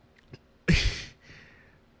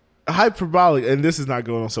hyperbolic, and this is not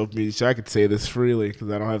going on social media, so I could say this freely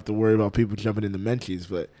because I don't have to worry about people jumping in the Menchies,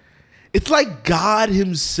 but it's like God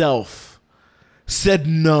himself said,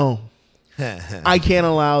 no, I can't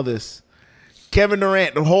allow this. Kevin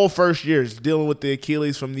Durant, the whole first year, is dealing with the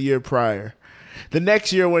Achilles from the year prior. The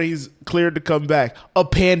next year when he's cleared to come back, a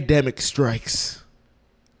pandemic strikes.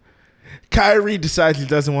 Kyrie decides he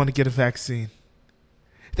doesn't want to get a vaccine.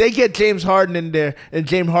 They get James Harden in there, and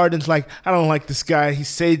James Harden's like, I don't like this guy. He's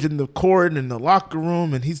saging the court and in the locker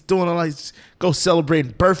room, and he's doing all this, go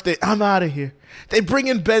celebrating birthday. I'm out of here. They bring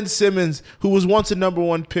in Ben Simmons, who was once a number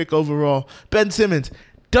one pick overall. Ben Simmons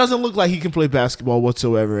doesn't look like he can play basketball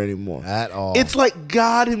whatsoever anymore. At all. It's like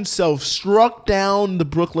God himself struck down the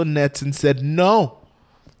Brooklyn Nets and said, no,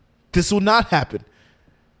 this will not happen.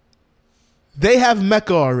 They have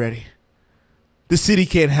Mecca already. The city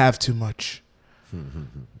can't have too much.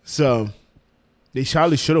 So they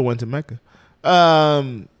probably should have went to Mecca. All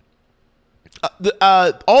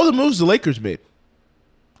the moves the Lakers made.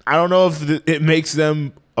 I don't know if it makes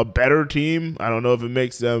them a better team. I don't know if it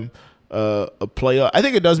makes them a playoff. I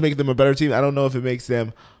think it does make them a better team. I don't know if it makes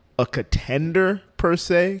them a contender per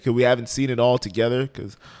se, because we haven't seen it all together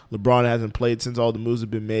because LeBron hasn't played since all the moves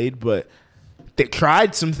have been made. But they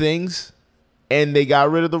tried some things, and they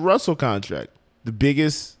got rid of the Russell contract, the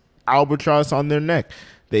biggest albatross on their neck.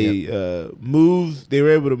 They moved. They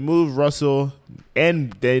were able to move Russell,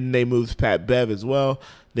 and then they moved Pat Bev as well.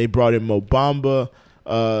 They brought in Mo Bamba.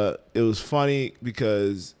 It was funny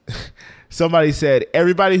because somebody said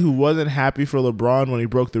everybody who wasn't happy for LeBron when he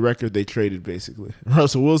broke the record, they traded basically.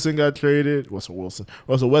 Russell Wilson got traded.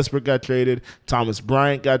 Russell Westbrook got traded. Thomas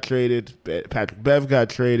Bryant got traded. Patrick Bev got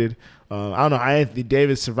traded. I don't know how Anthony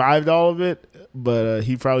Davis survived all of it, but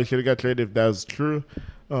he probably should have got traded if that was true.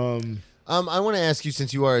 I want to ask you,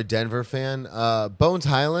 since you are a Denver fan, Bones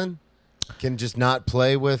Highland can just not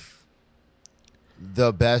play with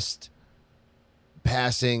the best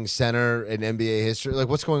passing center in NBA history.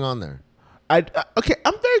 What's going on there? Okay,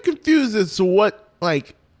 I'm very confused as to what, I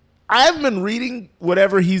haven't been reading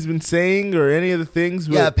whatever he's been saying or any of the things.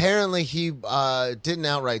 Yeah, apparently he didn't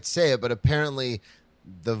outright say it, but apparently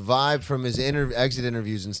the vibe from his exit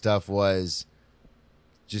interviews and stuff was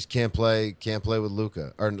just can't play with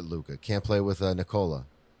Luka, can't play with Nikola.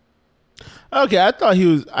 Okay,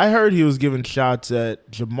 I heard he was giving shots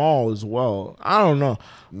at Jamal as well. I don't know.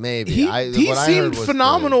 Maybe. He seemed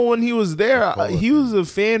phenomenal when he was there. He was a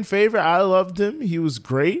fan favorite. I loved him. He was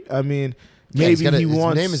great. I mean, maybe his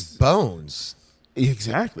name is Bones.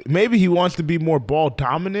 Exactly. Maybe he wants to be more ball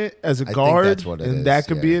dominant as a guard, think that's what it is, that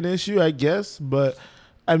could be an issue, I guess. But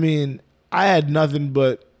I mean, I had nothing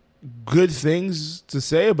but good things to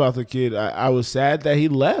say about the kid. I was sad that he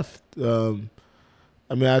left.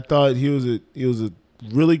 I mean, I thought he was a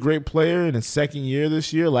really great player in his second year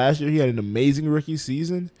this year. Last year, he had an amazing rookie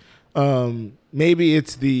season. Maybe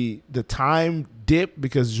it's the time dip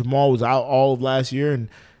because Jamal was out all of last year, and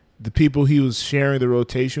the people he was sharing the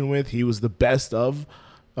rotation with, he was the best of.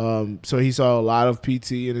 So he saw a lot of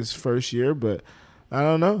PT in his first year, but I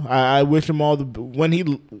don't know. I wish him all the when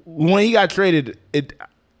he got traded.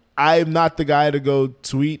 I'm not the guy to go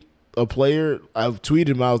tweet a player. I've tweeted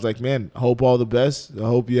him. I was like, man, I hope all the best. I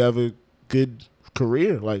hope you have a good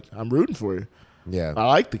career. Like, I'm rooting for you. Yeah, I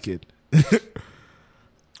like the kid.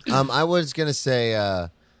 I was gonna say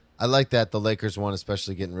I like that the Lakers won,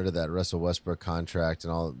 especially getting rid of that Russell Westbrook contract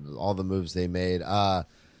and all the moves they made.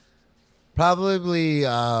 Probably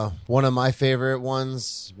one of my favorite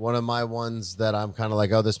ones, one of my ones that I'm kind of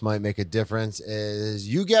like, oh, this might make a difference is,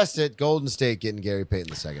 you guessed it, Golden State getting Gary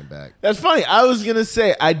Payton the second back. That's funny. I was going to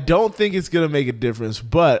say, I don't think it's going to make a difference,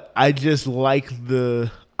 but I just like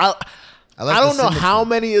I don't know how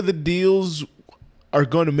many of the deals are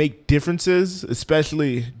going to make differences,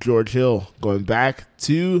 especially George Hill going back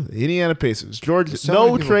to the Indiana Pacers.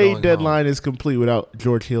 No trade deadline is complete without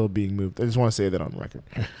George Hill being moved. I just want to say that on record.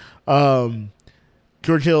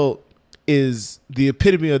 George Hill is the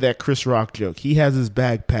epitome of that Chris Rock joke. He has his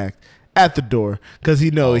bag packed at the door because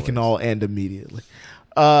he knows it can all end immediately.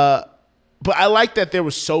 But I like that there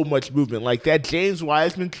was so much movement. Like that James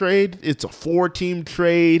Wiseman trade, it's a 4-team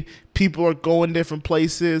trade. People are going different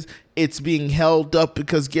places. It's being held up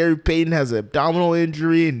because Gary Payton has an abdominal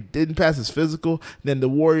injury and didn't pass his physical. Then the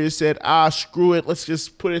Warriors said, screw it. Let's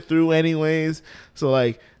just put it through anyways. So,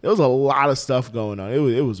 like, there was a lot of stuff going on.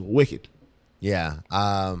 It was wicked. Yeah.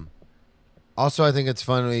 Also, I think it's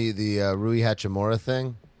funny, the Rui Hachimura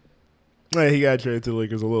thing. Yeah, he got traded to the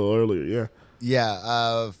Lakers a little earlier, yeah.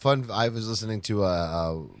 Yeah, fun. I was listening to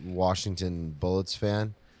a Washington Bullets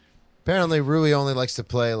fan. Apparently, Rui only likes to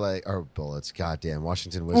play Bullets. Goddamn,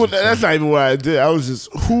 Washington Wizards. Well, that's not even what I did. I was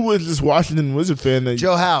just, who was this Washington Wizard fan?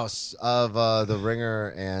 Joe House of The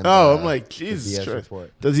Ringer and. I'm like, Jesus Christ.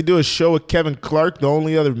 Report. Does he do a show with Kevin Clark, the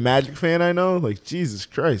only other Magic fan I know? Like, Jesus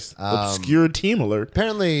Christ. Obscure team alert.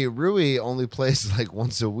 Apparently, Rui only plays like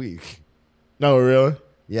once a week. No, really?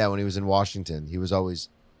 Yeah, when he was in Washington, he was always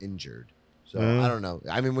injured. So I don't know.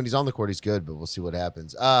 I mean, when he's on the court, he's good, but we'll see what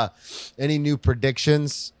happens. Any new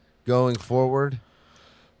predictions going forward?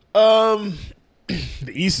 The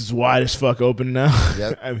East is wide as fuck open now.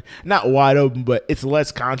 Yep. I mean, not wide open, but it's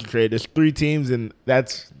less concentrated. There's 3 teams, and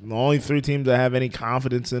that's the only 3 teams I have any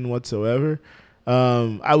confidence in whatsoever.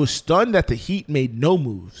 I was stunned that the Heat made no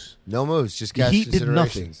moves. No moves, just cash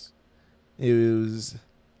considerations. It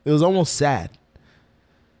was almost sad.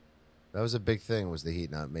 That was a big thing, was the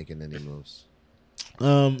Heat not making any moves.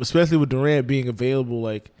 Especially with Durant being available,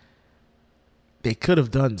 like they could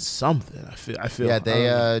have done something. I feel. Yeah,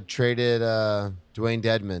 they traded Dwayne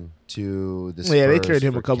Dedmon to the Spurs. Yeah, they traded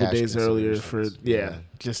him a couple days earlier for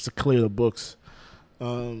just to clear the books.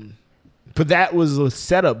 But that was a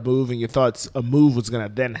setup move, and you thought a move was going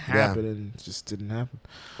to then happen, and it just didn't happen.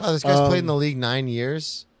 Well, this guy's played in the league 9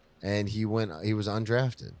 years, and he was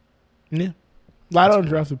undrafted. Yeah. A lot of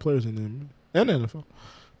undrafted players in there, and NFL.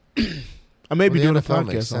 I may be doing a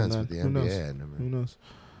podcast on that. Who knows?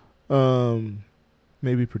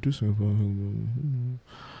 Maybe producing.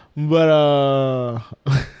 But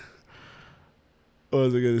what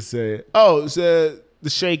was I gonna say? Oh, so the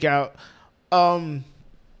shakeout.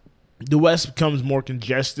 The West becomes more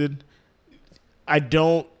congested.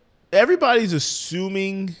 Everybody's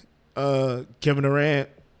assuming Kevin Durant,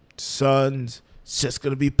 Suns. It's just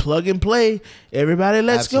going to be plug and play. Everybody,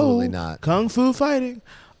 let's Absolutely go. Not. Kung Fu fighting.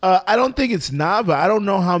 I don't think it's not, but I don't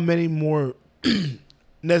know how many more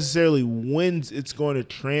necessarily wins it's going to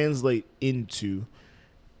translate into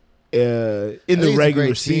in the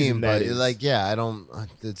regular season. But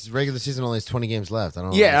it's regular season only has 20 games left. I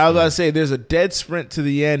was about to say there's a dead sprint to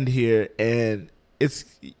the end here, and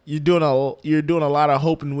you're doing a lot of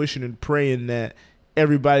hoping, wishing, and praying that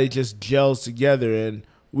everybody just gels together. And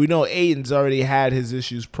we know Ayton's already had his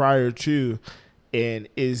issues prior to, And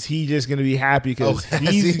is he just going to be happy because has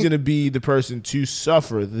he's he? going to be the person to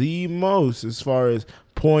suffer the most as far as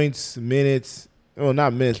points, minutes, well,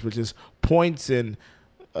 not minutes, but just points and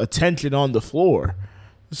attention on the floor.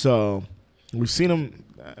 So we've seen him.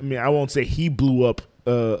 I mean, I won't say he blew up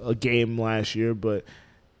a game last year, but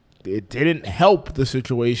it didn't help the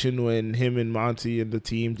situation when him and Monty and the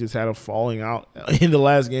team just had a falling out in the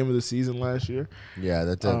last game of the season last year. Yeah,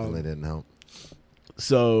 that definitely didn't help.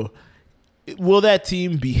 So will that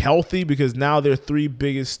team be healthy? Because now their three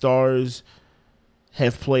biggest stars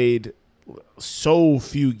have played so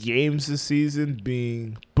few games this season,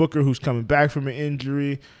 being Booker, who's coming back from an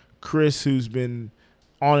injury, Chris, who's been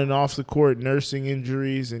on and off the court nursing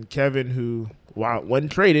injuries, and Kevin, who, when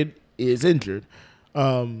traded, is injured.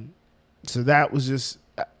 So that was just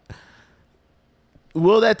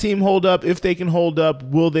will that team hold up? If they can hold up,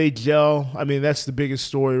 will they gel? I mean, that's the biggest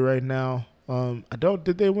story right now.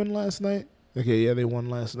 Did they win last night? Okay, yeah, they won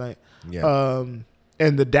last night. Yeah.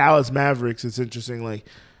 And the Dallas Mavericks, it's interesting. Like,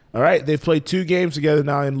 all right, they've played 2 games together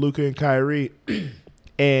now in Luka and Kyrie,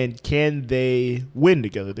 and can they win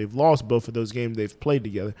together? They've lost both of those games they've played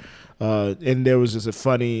together. And there was just a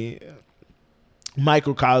funny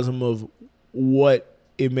microcosm of what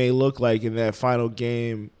it may look like in that final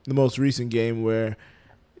game, the most recent game, where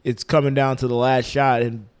it's coming down to the last shot,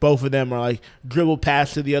 and both of them are like dribble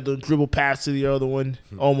pass to the other one,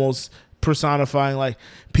 almost personifying like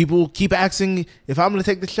people keep asking if I'm going to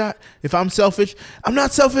take the shot, if I'm selfish. I'm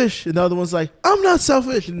not selfish. And the other one's like, I'm not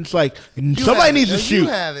selfish. And it's like, somebody needs to shoot. You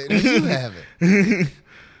have it. You have it.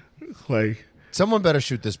 Like, someone better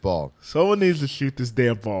shoot this ball. Someone needs to shoot this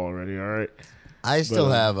damn ball already, all right? I still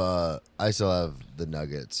have the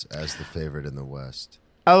Nuggets as the favorite in the West.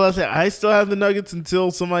 I still have the Nuggets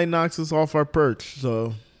until somebody knocks us off our perch.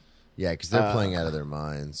 So yeah, because they're playing out of their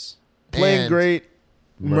minds. Playing And great.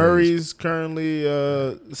 Murray's currently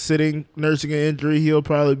nursing an injury. He'll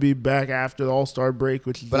probably be back after the All-Star break.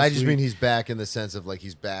 But I just mean he's back in the sense of like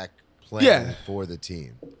he's back playing for the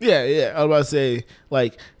team. Yeah. I was about to say,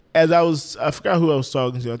 like, I forgot who I was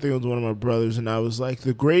talking to. I think it was one of my brothers, and I was like,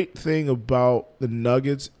 the great thing about the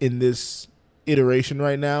Nuggets in this iteration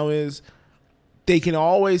right now is they can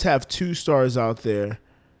always have 2 stars out there.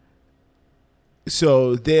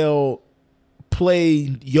 So they'll play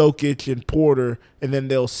Jokic and Porter, and then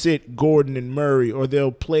they'll sit Gordon and Murray, or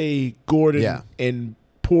they'll play Gordon and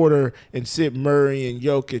Porter and sit Murray and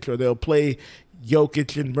Jokic, or they'll play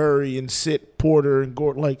Jokic and Murray and sit Porter and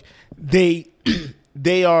Gordon. Like, they've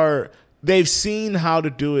seen how to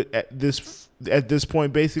do it at this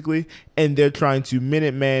point, basically, and they're trying to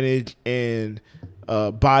minute manage and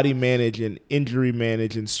body manage and injury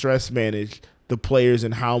manage and stress manage the players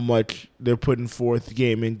and how much they're putting forth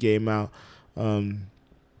game in, game out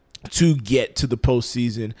to get to the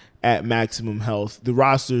postseason at maximum health. The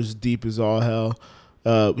roster's deep as all hell.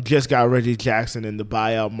 We just got Reggie Jackson in the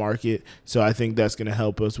buyout market, so I think that's going to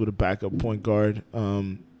help us with a backup point guard.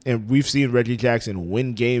 And we've seen Reggie Jackson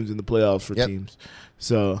win games in the playoffs for teams.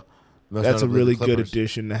 So that's a really good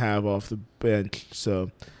addition to have off the bench.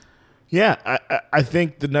 So, yeah, I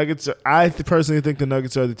think the Nuggets – I personally think the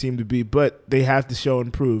Nuggets are the team to beat, but they have to show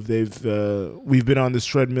and prove. We've been on this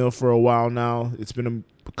treadmill for a while now. It's been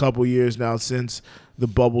a couple years now since the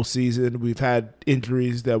bubble season. We've had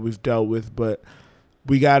injuries that we've dealt with, but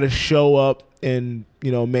we got to show up and,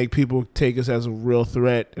 make people take us as a real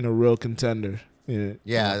threat and a real contender.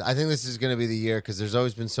 Yeah, I think this is going to be the year because there's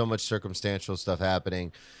always been so much circumstantial stuff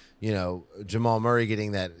happening. Jamal Murray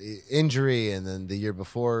getting that injury, and then the year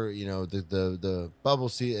before, the bubble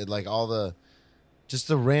season, like all the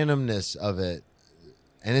randomness of it,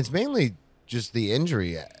 and it's mainly just the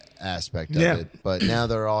injury aspect of it. But now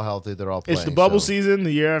they're all healthy, they're all playing. It's the bubble season.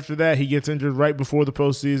 The year after that, he gets injured right before the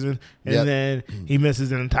postseason, and then he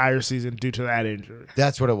misses an entire season due to that injury.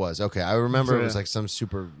 That's what it was. Okay, I remember it was like some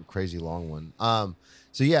super crazy long one.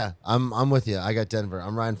 So yeah, I'm with you. I got Denver.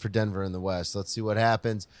 I'm riding for Denver in the West. Let's see what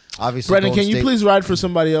happens. Obviously, Brendan, can you please ride for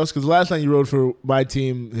somebody else? Because last time you rode for my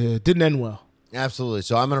team didn't end well. Absolutely.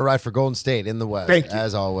 So I'm going to ride for Golden State in the West. Thank you.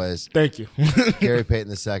 As always. Thank you. Gary Payton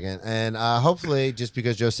II. And hopefully, just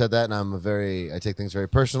because Joe said that, and I take things very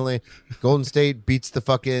personally, Golden State beats the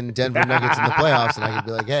fucking Denver Nuggets in the playoffs, and I can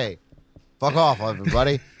be like, hey, fuck off,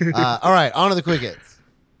 everybody. All right, on to the quick hits.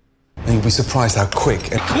 And you'll be surprised how quick.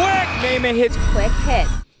 Naaman hits. Quick hit.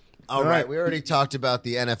 All right, we already talked about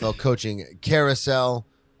the NFL coaching carousel.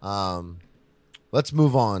 Let's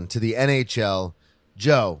move on to the NHL.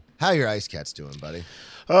 Joe, how are your Ice Cats doing, buddy?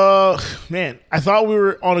 Man, I thought we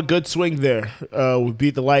were on a good swing there. We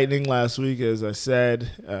beat the Lightning last week, as I said.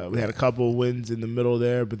 We had a couple of wins in the middle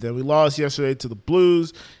there, but then we lost yesterday to the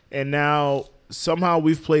Blues, and now somehow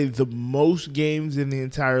we've played the most games in the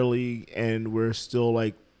entire league, and we're still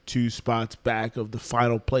like 2 spots back of the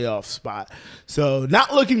final playoff spot. So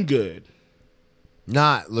not looking good.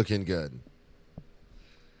 Not looking good.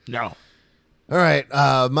 No. All right,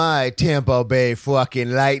 my Tampa Bay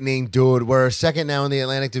fucking Lightning, dude. We're second now in the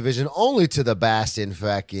Atlantic Division, only to the Boston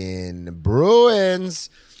fucking Bruins.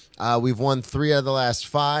 We've won 3 out of the last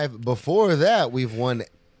 5. Before that, we've won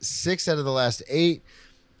 6 out of the last 8.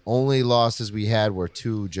 Only losses we had were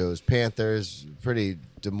 2 Joe's Panthers. Pretty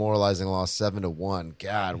demoralizing loss, 7-1.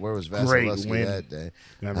 God, where was Vasilevsky that day?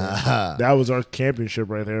 That was our championship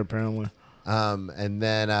right there, apparently. And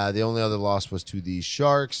then the only other loss was to the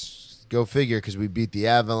Sharks. Go figure, because we beat the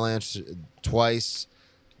Avalanche twice.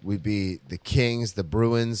 We beat the Kings, the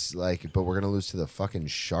Bruins, but we're gonna lose to the fucking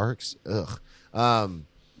Sharks. Ugh.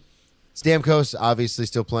 Stamkos obviously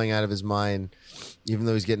still playing out of his mind, even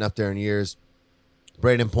though he's getting up there in years.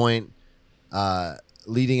 Braden Point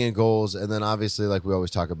leading in goals, and then obviously, like we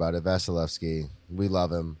always talk about it, Vasilevsky. We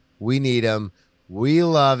love him. We need him. We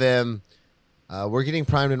love him. We're getting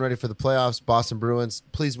primed and ready for the playoffs. Boston Bruins,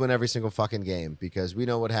 please win every single fucking game, because we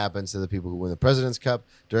know what happens to the people who win the President's Cup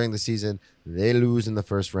during the season. They lose in the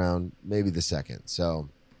first round, maybe the second. So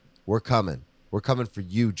we're coming. We're coming for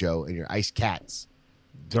you, Joe, and your Ice Cats.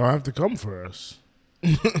 Don't have to come for us.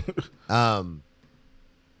 All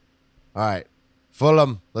right.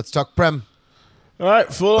 Fulham, let's talk Prem. All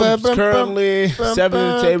right, Fulham's currently 7th in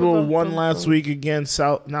the table. Won last week against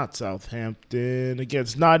Southampton,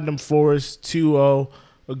 against Nottingham Forest, 2-0.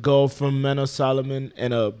 A goal from Menno Solomon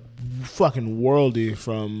and a fucking worldie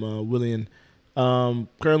from Willian.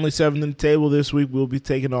 Currently 7th in the table. This week we'll be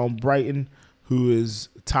taking on Brighton, who is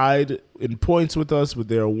tied in points with us, but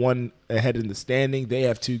they're 1 ahead in the standing. They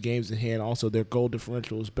have 2 games in hand. Also, their goal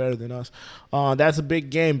differential is better than us. That's a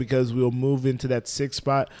big game, because we'll move into that 6th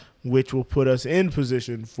spot, which will put us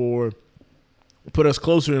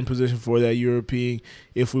closer in position for that European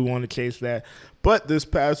if we want to chase that. But this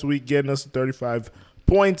past week, getting us 35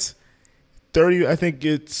 points, 30, I think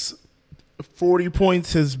it's 40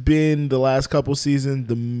 points has been the last couple seasons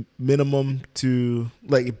the minimum to,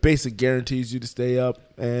 like, it basically guarantees you to stay up,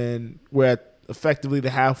 and we're at effectively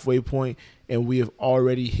the halfway point, and we have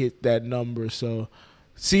already hit that number. So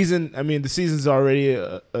the season's already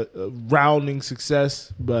a rounding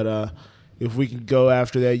success, but if we can go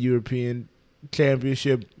after that European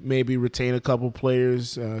Championship, maybe retain a couple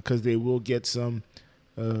players, because they will get some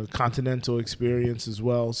continental experience as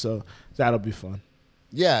well, so that'll be fun.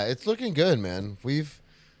 Yeah, it's looking good, man. We've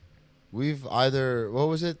either, what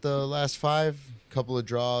was it, the last 5? Couple of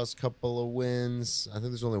draws, couple of wins. I think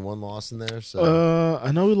there's only 1 loss in there. So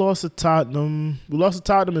I know we lost to Tottenham. We lost to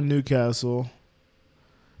Tottenham and Newcastle.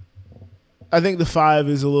 I think the 5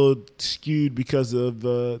 is a little skewed because of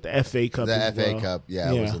the FA Cup. The FA Cup,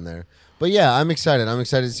 yeah, it was in there. But yeah, I'm excited. I'm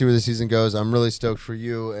excited to see where the season goes. I'm really stoked for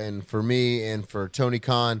you and for me and for Tony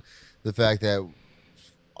Khan. The fact that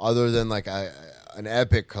other than like an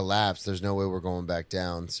epic collapse, there's no way we're going back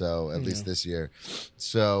down. So at least this year.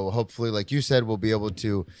 So hopefully, like you said, we'll be able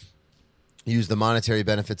to use the monetary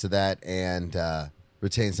benefits of that and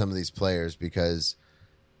retain some of these players, because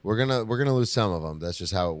we're gonna lose some of them. That's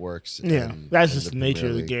just how it works. Yeah, that's just the nature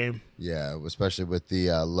of the game. Yeah, especially with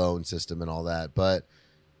the loan system and all that. But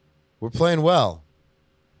we're playing well.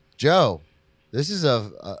 Joe, this is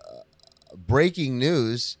a breaking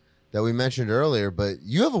news that we mentioned earlier, but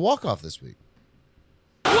you have a walk-off this week.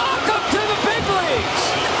 Welcome to the big leagues.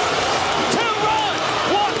 2-run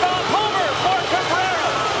walk-off homer for Cabrera.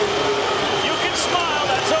 You can smile,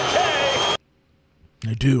 that's okay.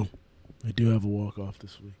 I do have a walk-off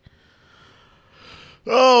this week.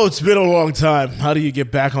 Oh, it's been a long time. How do you get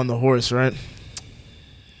back on the horse, right?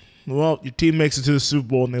 Well, your team makes it to the Super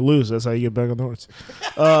Bowl and they lose. That's how you get back on the horse.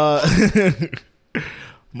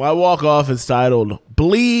 My walk-off is titled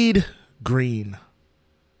Bleed Green.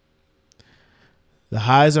 The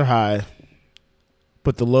highs are high,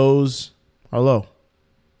 but the lows are low.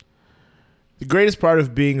 The greatest part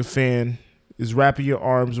of being a fan is wrapping your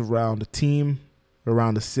arms around a team,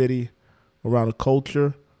 around a city, around a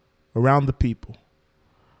culture, around the people,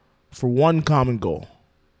 for one common goal: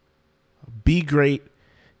 be great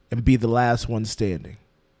and be the last one standing.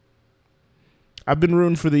 I've been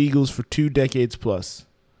rooting for the Eagles for 2 decades plus.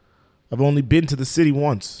 I've only been to the city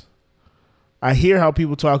once. I hear how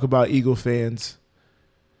people talk about Eagle fans,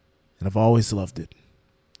 and I've always loved it.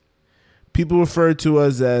 People refer to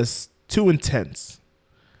us as too intense,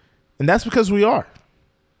 and that's because we are.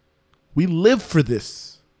 We live for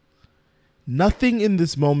this. Nothing in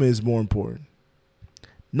this moment is more important.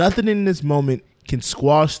 Nothing in this moment can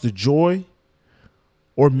squash the joy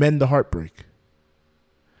or mend the heartbreak.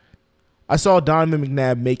 I saw Donovan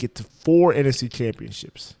McNabb make it to 4 NFC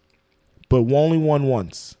championships, but only won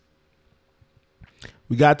once.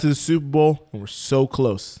 We got to the Super Bowl and we're so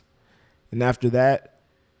close. And after that,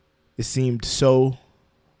 it seemed so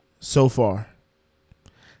far.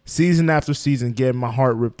 Season after season, getting my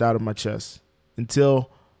heart ripped out of my chest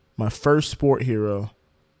until my first sport hero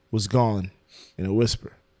was gone in a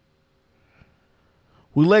whisper.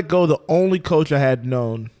 We let go of the only coach I had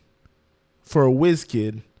known for a whiz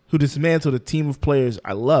kid who dismantled a team of players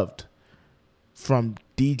I loved. From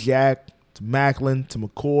D-Jack to Macklin to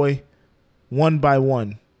McCoy, one by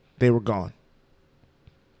one, they were gone.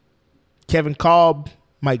 Kevin Kolb,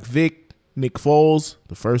 Mike Vick, Nick Foles,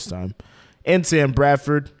 the first time, and Sam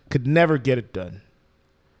Bradford could never get it done.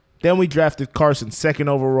 Then we drafted Carson 2nd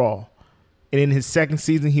overall, and in his second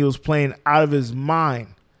season, he was playing out of his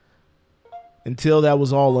mind until that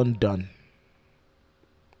was all undone.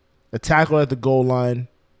 A tackle at the goal line,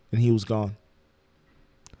 and he was gone.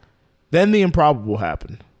 Then the improbable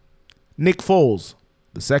happened. Nick Foles,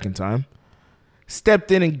 the second time,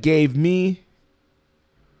 stepped in and gave me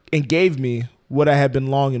what I had been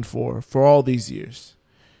longing for all these years.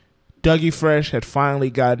 Dougie Fresh had finally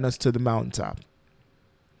gotten us to the mountaintop.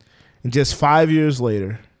 And just 5 years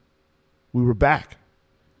later, we were back.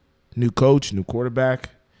 New coach, new quarterback,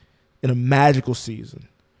 in a magical season.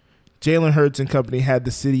 Jalen Hurts and company had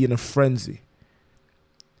the city in a frenzy.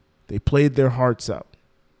 They played their hearts out,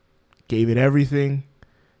 gave it everything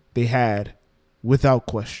they had without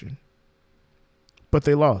question. But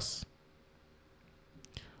they lost.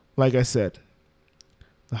 Like I said,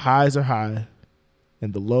 the highs are high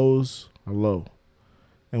and the lows are low.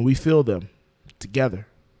 And we feel them together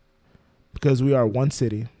because we are one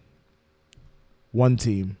city, one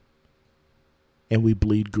team, and we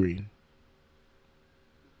bleed green.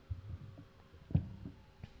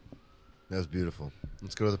 That was beautiful.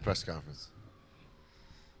 Let's go to the press conference.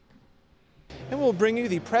 And we'll bring you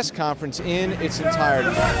the press conference in its entirety.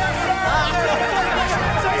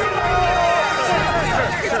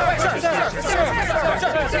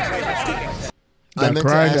 I'm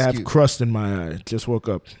crying to have crust in my eye. Just woke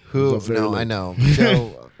up. No, I know.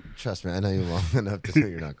 Joe, trust me, I know you long enough to know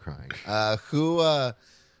you're not crying. Who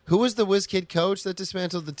was the whiz kid coach that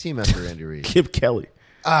dismantled the team after Andy Reid? Kip Kelly.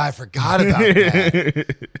 I forgot about that.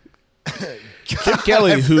 Kip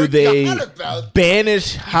Kelly, who they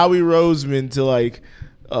banished Howie Roseman to like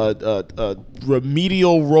a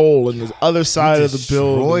remedial role in the other side of the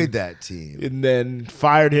building. Destroyed that team. And then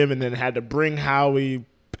fired him and then had to bring Howie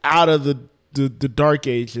out of the dark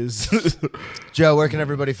ages. Joe, where can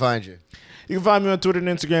everybody find you? You can find me on Twitter and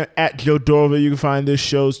Instagram at Joe Dorva. You can find this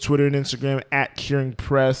show's Twitter and Instagram at Curing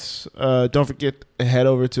Press. Don't forget to head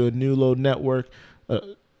over to a New Low Network.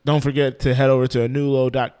 Don't forget to head over to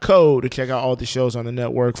anewlow.co to check out all the shows on the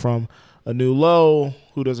network, from A New Low,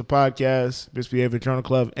 who does a podcast, Misbehavior Journal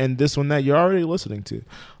Club, and this one that you're already listening to.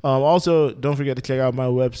 Also, don't forget to check out my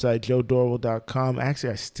website, joedorval.com.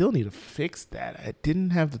 Actually, I still need to fix that. I didn't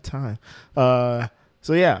have the time.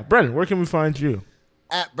 So yeah, Brennan, where can we find you?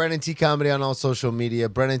 At Brennan T. Comedy on all social media,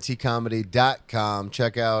 BrennanTComedy.com.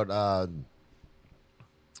 Check out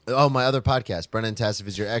my other podcast, Brennan Tassif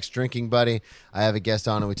is your ex-drinking buddy. I have a guest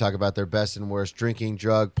on and we talk about their best and worst drinking,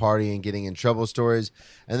 drug, partying, getting in trouble stories.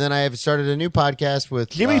 And then I have started a new podcast with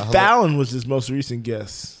Jimmy Fallon was his most recent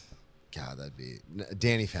guest. God, that'd be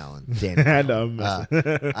Danny Fallon. I know, I'm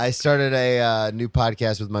messing. I started a new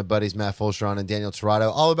podcast with my buddies Matt Fulcheron and Daniel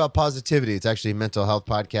Torado, all about positivity. It's actually a mental health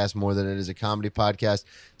podcast more than it is a comedy podcast.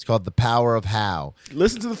 It's called The Power of How.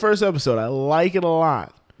 Listen to the first episode. I like it a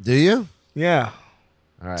lot. Do you? Yeah.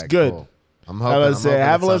 All right, it's good. Cool. I'm hoping.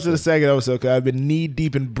 Have a listen to the second episode because I've been knee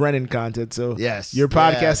deep in Brennan content. So yes, your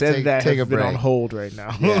podcast and that have been on hold right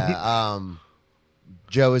now. Yeah.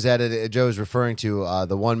 Joe is referring to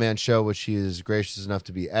the one man show, which he is gracious enough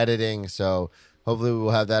to be editing. So hopefully we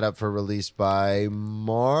will have that up for release by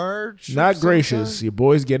March. Not gracious. Your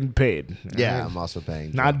boy's getting paid. Yeah, right? I'm also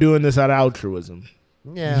paying. Not doing this out of altruism.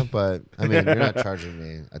 Yeah, but I mean, you're not charging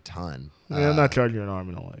me a ton. Yeah, I'm not charging you an arm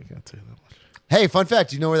and a leg. I'll tell you that much. Hey, fun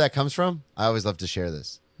fact. Do you know where that comes from? I always love to share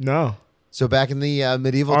this. No. So back in the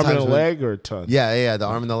medieval times. Arm and a leg or a ton? Yeah, the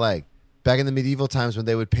arm and the leg. Back in the medieval times when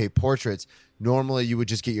they would paint portraits, normally you would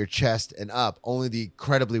just get your chest and up. Only the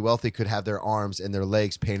incredibly wealthy could have their arms and their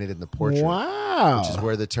legs painted in the portrait. Wow. Which is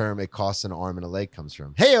where the term "it costs an arm and a leg" comes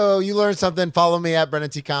from. Hey-o, you learned something. Follow me at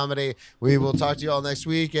Brennan T. Comedy. We will talk to you all next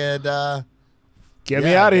week. And get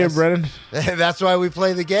me out of here, Brennan. That's why we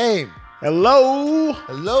play the game.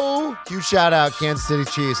 Hello. Huge shout out, Kansas City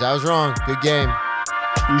Chiefs. I was wrong. Good game.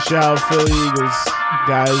 You shall Philly Eagles.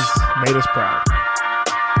 Guys, made us proud.